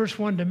was the first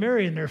one to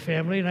marry in their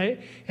family,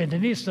 and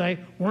Denise and I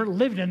weren't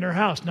living in their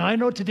house. Now, I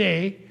know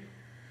today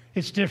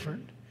it's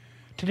different.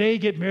 Today, you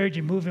get married,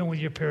 you move in with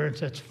your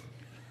parents.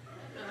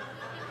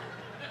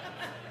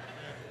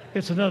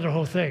 It's another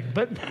whole thing.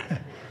 But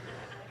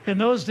In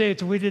those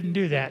days, we didn't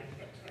do that.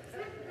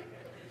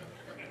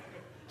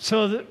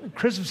 So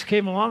Christmas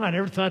came along. I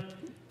never thought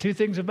two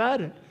things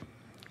about it.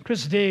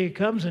 Christmas Day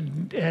comes,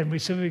 and we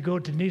said we go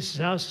to niece's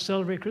house to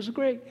celebrate Christmas.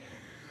 Great.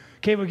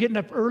 Okay, we're getting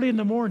up early in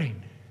the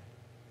morning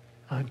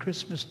on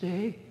Christmas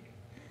Day.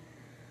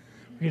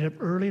 We get up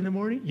early in the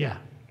morning? Yeah.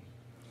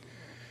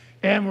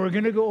 And we're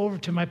going to go over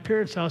to my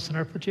parents' house in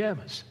our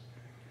pajamas.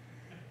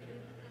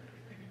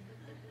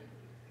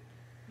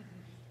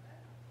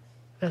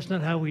 That's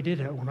not how we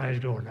did it when I was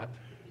growing up.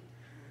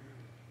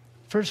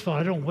 First of all,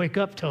 I don't wake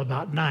up till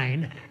about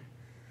 9.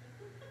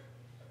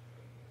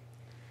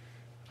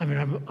 I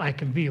mean, I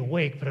can be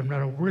awake, but I'm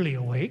not really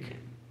awake.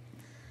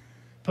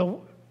 But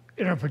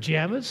in our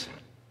pajamas,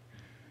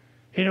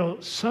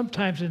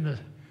 sometimes in the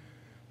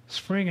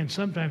spring and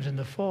sometimes in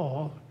the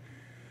fall,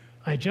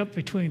 I jump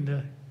between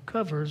the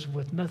covers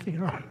with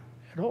nothing on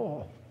at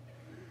all.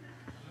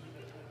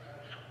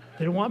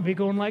 They don't want me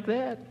going like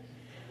that.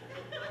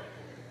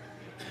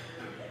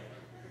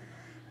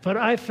 But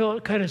I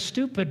felt kind of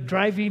stupid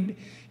driving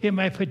in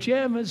my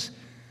pajamas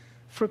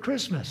for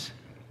Christmas.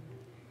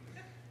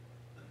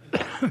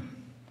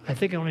 I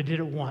think I only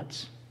did it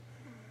once.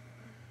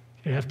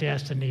 You have to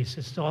ask the niece.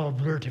 It's all a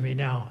blur to me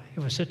now. It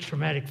was such a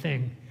traumatic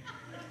thing.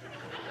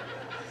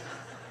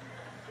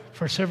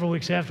 For several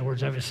weeks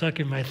afterwards, I was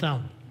sucking my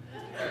thumb.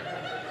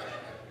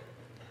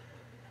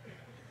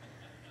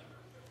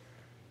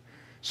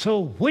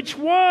 So which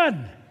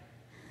one?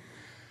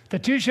 The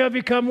two shall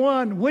become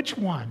one. Which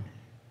one?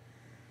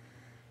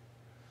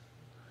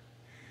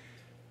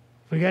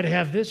 We got to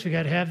have this, we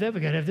got to have that, we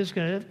got to have this,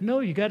 we got to have... No,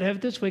 you got to have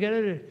this, we got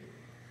to...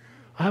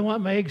 I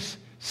want my eggs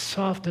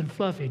soft and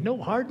fluffy.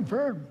 No, hard and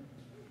firm.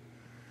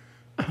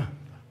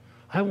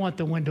 I want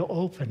the window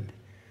open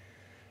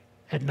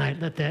at night.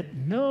 Let that...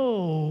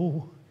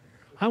 No.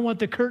 I want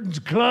the curtains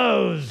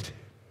closed.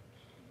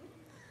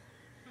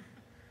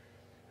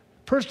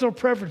 Personal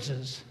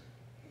preferences.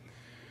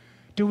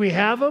 Do we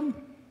have them?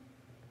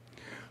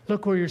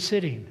 Look where you're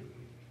sitting.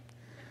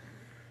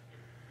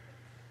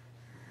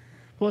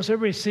 Well, so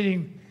everybody's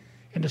sitting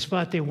in the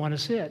spot they want to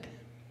sit.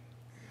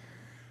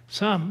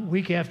 Some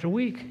week after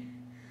week.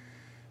 In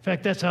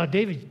fact, that's how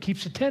David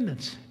keeps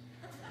attendance.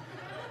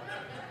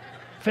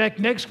 In fact,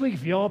 next week,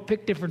 if you all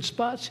pick different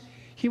spots,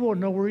 he won't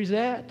know where he's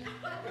at.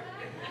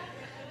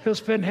 He'll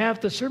spend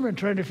half the sermon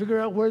trying to figure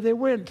out where they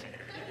went.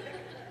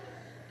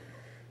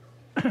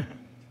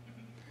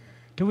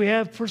 Do we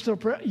have personal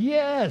prayer?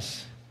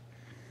 Yes.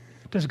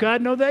 Does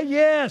God know that?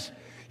 Yes.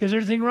 Is there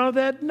anything wrong with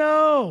that?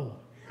 No.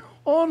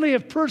 Only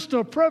if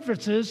personal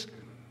preferences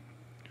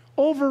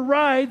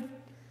override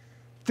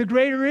the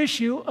greater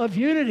issue of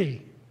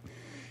unity.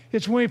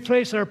 It's when we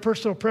place our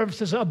personal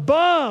preferences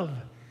above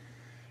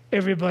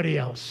everybody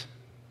else.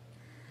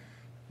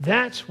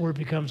 That's where it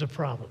becomes a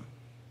problem.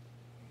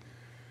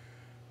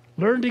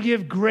 Learn to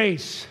give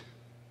grace.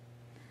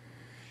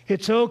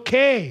 It's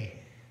okay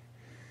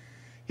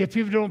if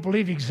people don't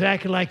believe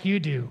exactly like you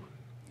do.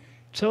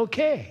 It's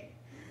okay.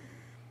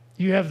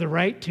 You have the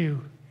right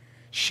to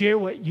share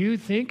what you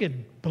think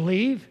and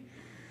believe,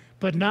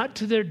 but not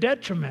to their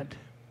detriment.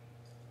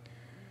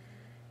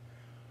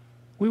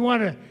 We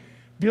want to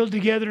build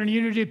together in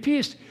unity of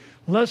peace.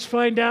 Let's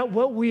find out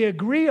what we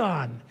agree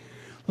on.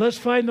 Let's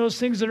find those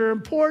things that are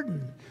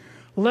important.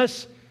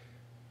 Let's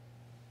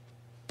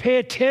pay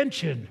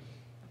attention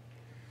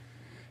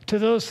to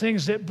those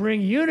things that bring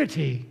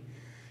unity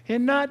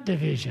and not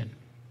division.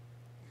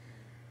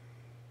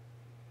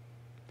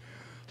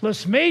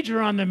 Let's major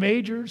on the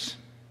majors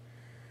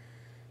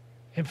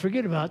and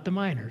forget about the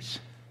minors.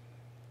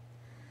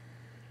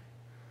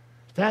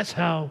 That's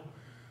how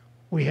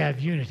we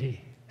have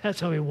unity. That's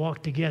how we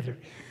walk together.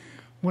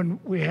 When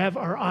we have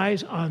our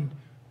eyes on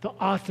the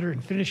author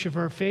and finisher of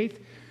our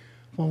faith,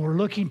 when we're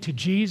looking to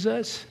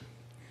Jesus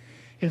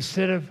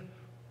instead of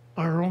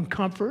our own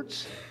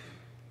comforts,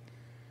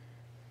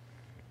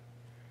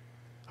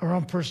 our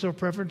own personal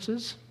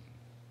preferences.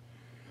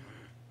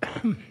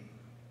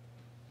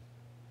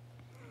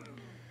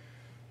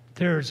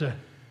 There's a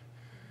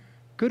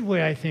good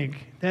way, I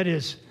think. That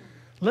is,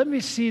 let me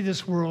see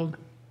this world,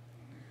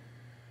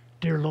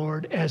 dear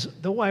Lord, as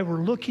though I were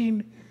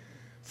looking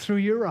through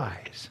your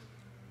eyes.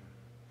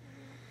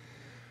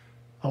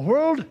 A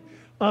world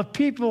of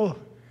people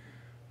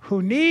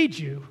who need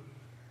you,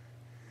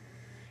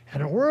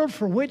 and a world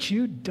for which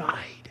you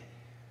died.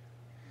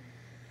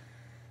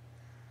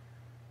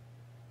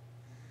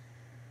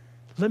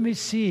 Let me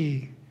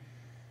see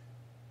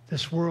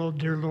this world,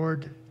 dear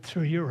Lord,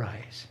 through your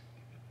eyes.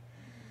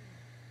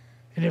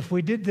 And if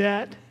we did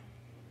that,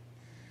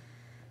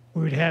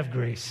 we would have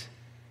grace.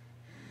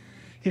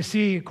 You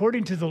see,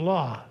 according to the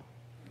law,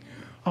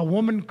 a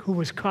woman who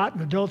was caught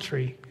in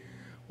adultery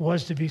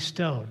was to be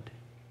stoned.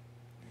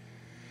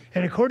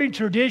 And according to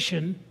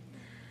tradition,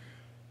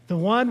 the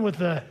one with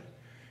the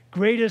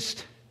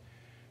greatest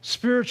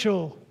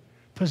spiritual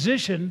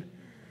position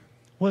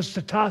was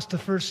to toss the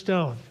first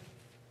stone.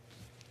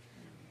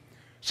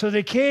 So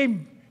they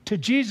came to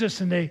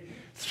Jesus and they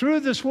threw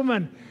this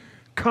woman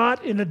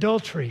caught in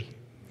adultery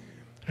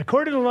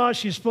According to the law,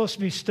 she's supposed to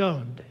be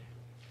stoned. It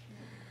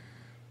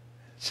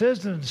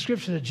says in the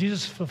scripture that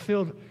Jesus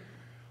fulfilled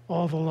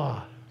all the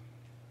law.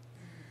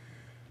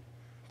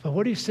 But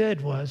what he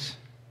said was,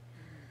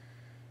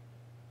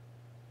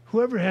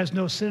 whoever has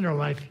no sin in their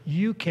life,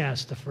 you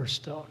cast the first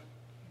stone.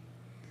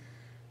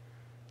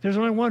 There's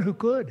only one who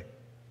could.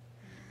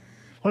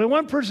 Only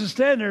one person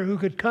standing there who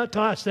could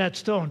toss that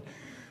stone.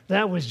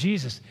 That was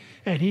Jesus.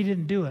 And he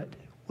didn't do it.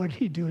 What did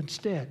he do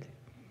instead?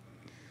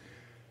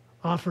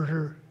 Offered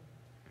her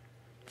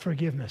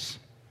forgiveness.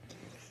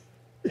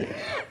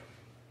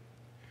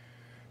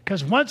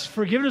 Because once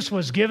forgiveness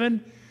was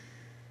given,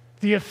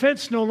 the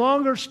offense no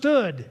longer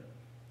stood.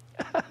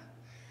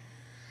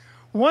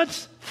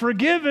 Once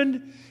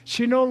forgiven,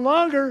 she no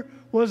longer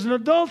was an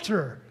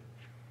adulterer.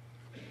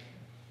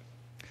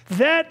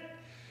 That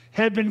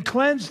had been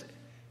cleansed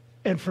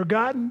and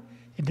forgotten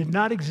and did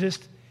not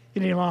exist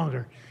any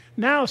longer.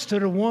 Now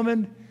stood a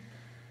woman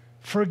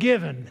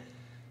forgiven,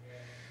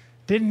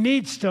 didn't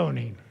need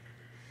stoning.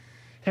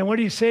 And what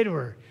do you say to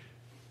her?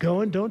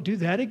 Go and don't do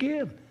that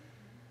again.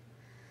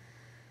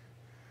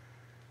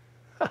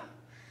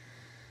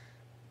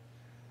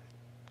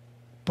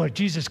 But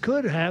Jesus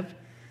could have,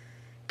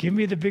 give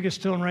me the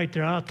biggest stone right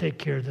there, I'll take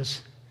care of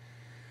this.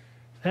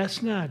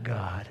 That's not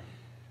God.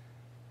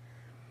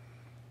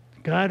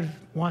 God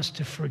wants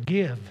to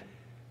forgive.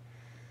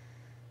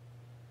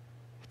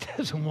 He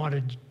doesn't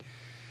want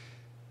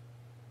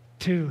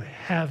to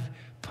have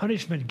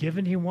punishment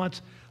given. He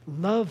wants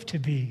love to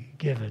be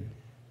given.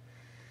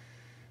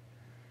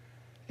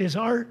 Is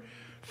our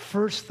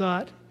first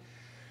thought,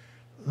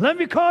 let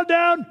me call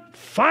down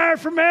fire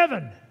from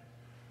heaven?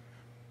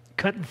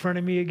 Cut in front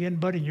of me again,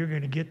 buddy, and you're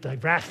going to get the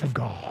wrath of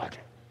God.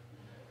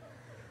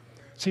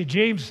 See,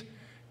 James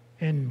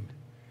and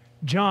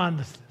John,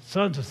 the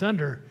sons of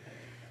thunder,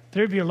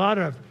 there'd be a lot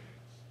of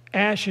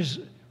ashes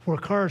where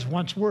cars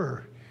once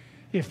were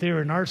if they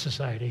were in our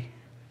society.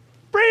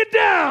 Bring it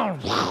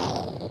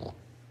down!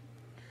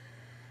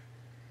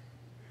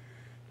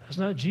 That's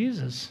not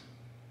Jesus.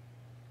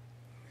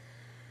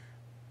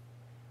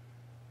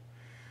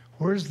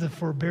 Where's the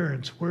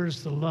forbearance?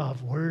 Where's the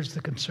love? Where's the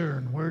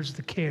concern? Where's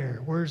the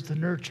care? Where's the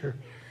nurture?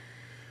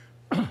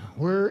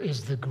 Where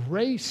is the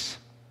grace?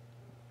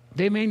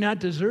 They may not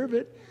deserve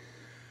it,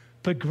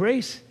 but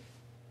grace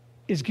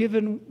is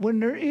given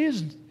when there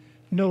is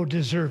no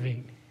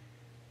deserving.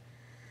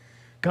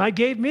 God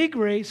gave me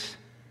grace.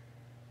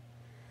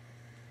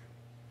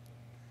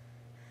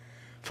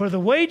 For the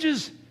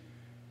wages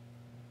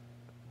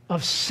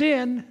of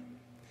sin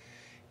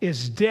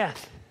is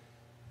death.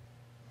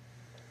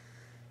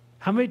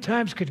 How many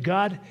times could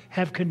God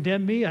have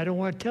condemned me? I don't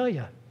want to tell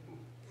you.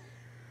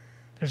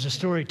 There's a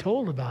story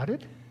told about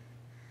it.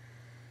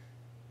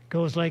 It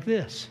goes like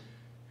this.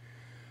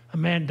 A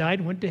man died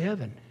and went to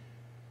heaven.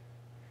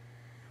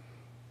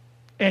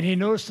 And he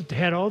noticed that they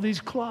had all these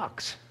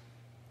clocks.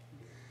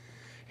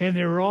 And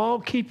they were all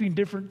keeping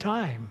different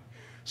time.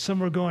 Some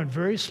were going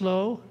very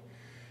slow,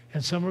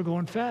 and some were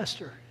going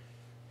faster.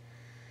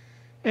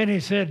 And he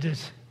said,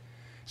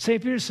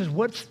 St. Peter says,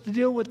 what's the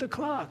deal with the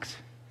clocks?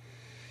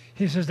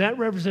 He says, that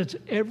represents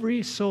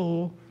every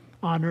soul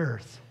on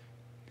earth.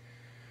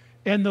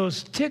 And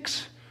those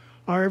ticks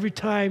are every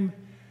time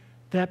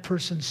that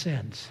person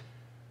sins.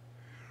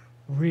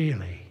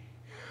 Really?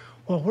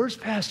 Well, where's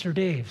Pastor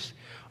Dave's?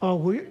 Oh,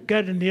 we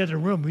got it in the other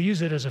room. We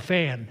use it as a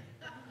fan.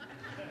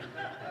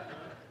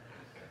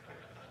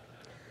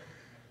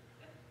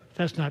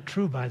 That's not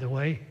true, by the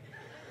way.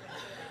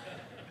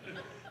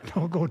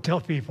 Don't go tell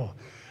people.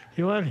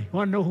 You want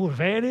to know who a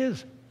fan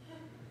is?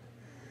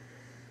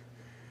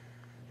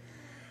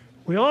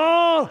 We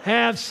all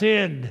have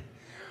sinned.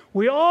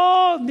 We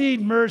all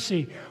need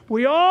mercy.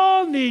 We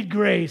all need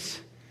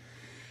grace.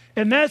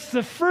 And that's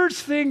the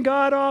first thing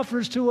God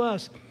offers to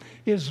us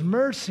is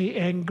mercy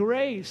and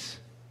grace,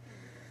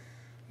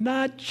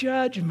 not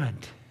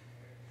judgment.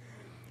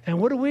 And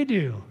what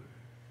do?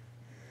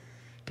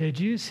 Did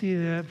you see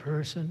that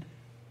person?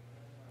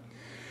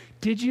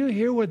 Did you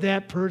hear what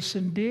that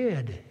person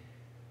did?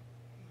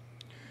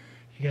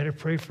 You got to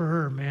pray for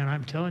her, man.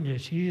 I'm telling you,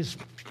 she is...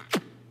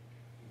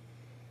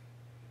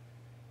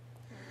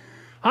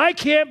 I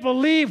can't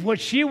believe what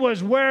she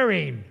was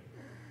wearing.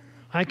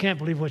 I can't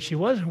believe what she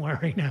wasn't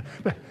wearing now.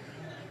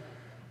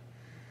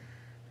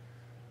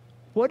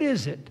 What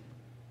is it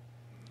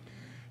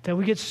that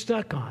we get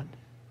stuck on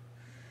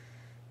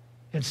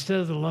instead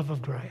of the love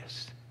of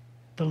Christ?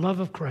 The love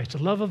of Christ,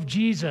 the love of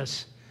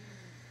Jesus.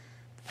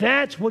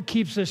 That's what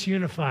keeps us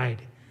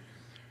unified.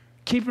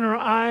 Keeping our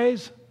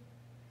eyes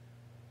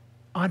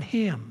on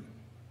Him.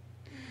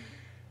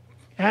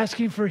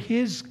 Asking for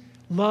His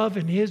love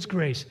and His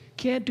grace.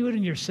 Can't do it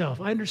in yourself.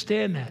 I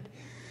understand that.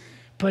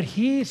 But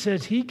He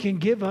says He can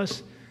give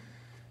us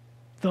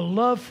the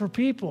love for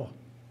people,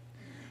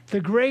 the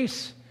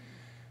grace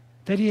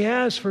that He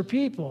has for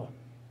people.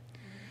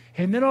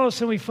 And then all of a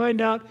sudden we find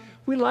out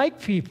we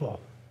like people.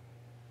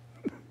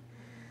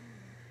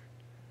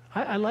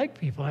 I like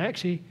people. I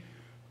actually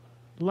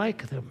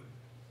like them.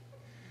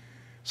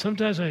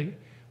 Sometimes my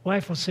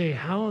wife will say,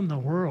 how in the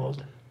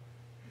world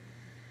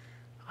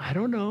I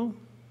don't know.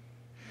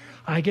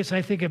 I guess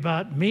I think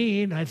about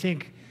me, and I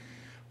think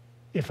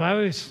if I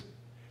was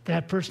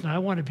that person, I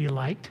want to be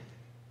liked.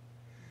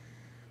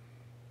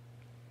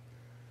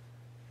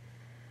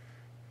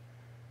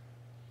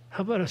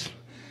 How about us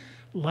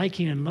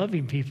liking and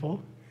loving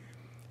people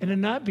and it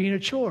not being a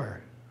chore?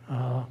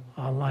 I'll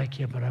like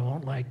you, but I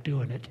won't like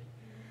doing it.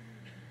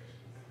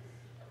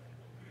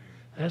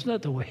 That's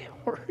not the way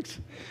it works.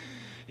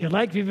 You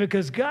like people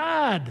because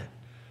God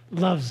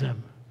loves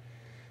them.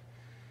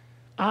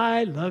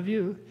 I love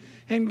you,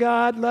 and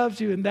God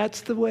loves you, and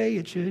that's the way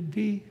it should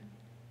be.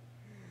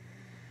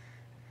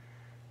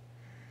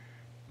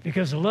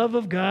 Because the love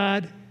of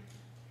God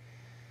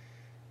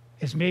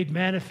is made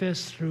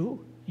manifest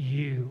through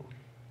you.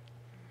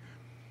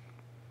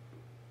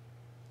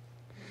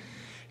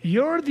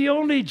 You're the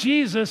only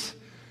Jesus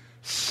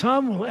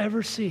some will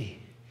ever see.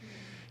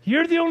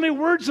 You're the only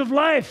words of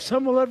life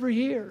some will ever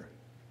hear.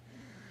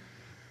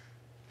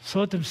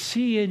 So let them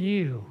see in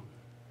you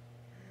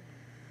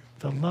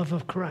the love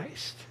of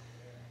Christ.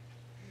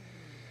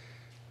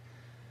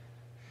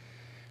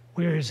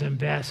 We're his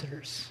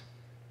ambassadors.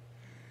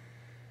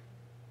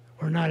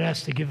 We're not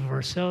asked to give of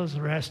ourselves,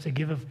 we're asked to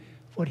give of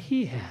what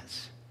he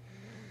has.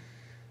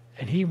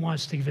 And he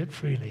wants to give it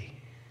freely.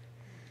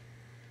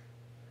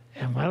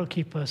 And that'll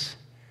keep us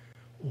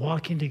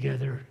walking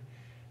together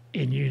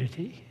in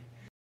unity.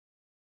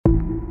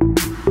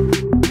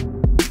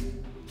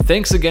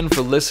 Thanks again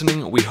for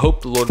listening. We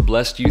hope the Lord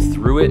blessed you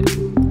through it.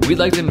 We'd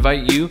like to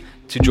invite you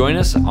to join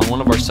us on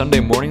one of our Sunday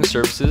morning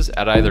services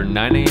at either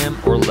 9 a.m.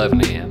 or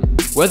 11 a.m.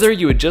 Whether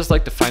you would just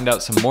like to find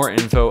out some more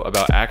info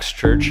about Acts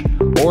Church,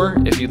 or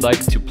if you'd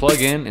like to plug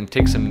in and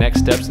take some next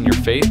steps in your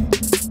faith,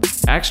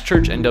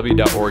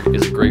 actschurchnw.org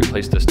is a great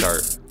place to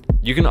start.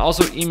 You can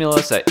also email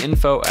us at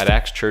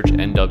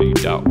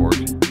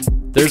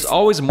info@actschurchnw.org. There's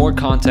always more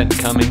content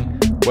coming,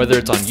 whether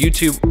it's on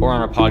YouTube or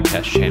on our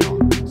podcast channel.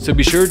 So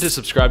be sure to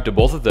subscribe to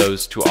both of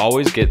those to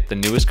always get the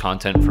newest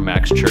content from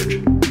Acts Church.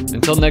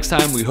 Until next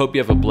time, we hope you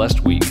have a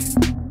blessed week.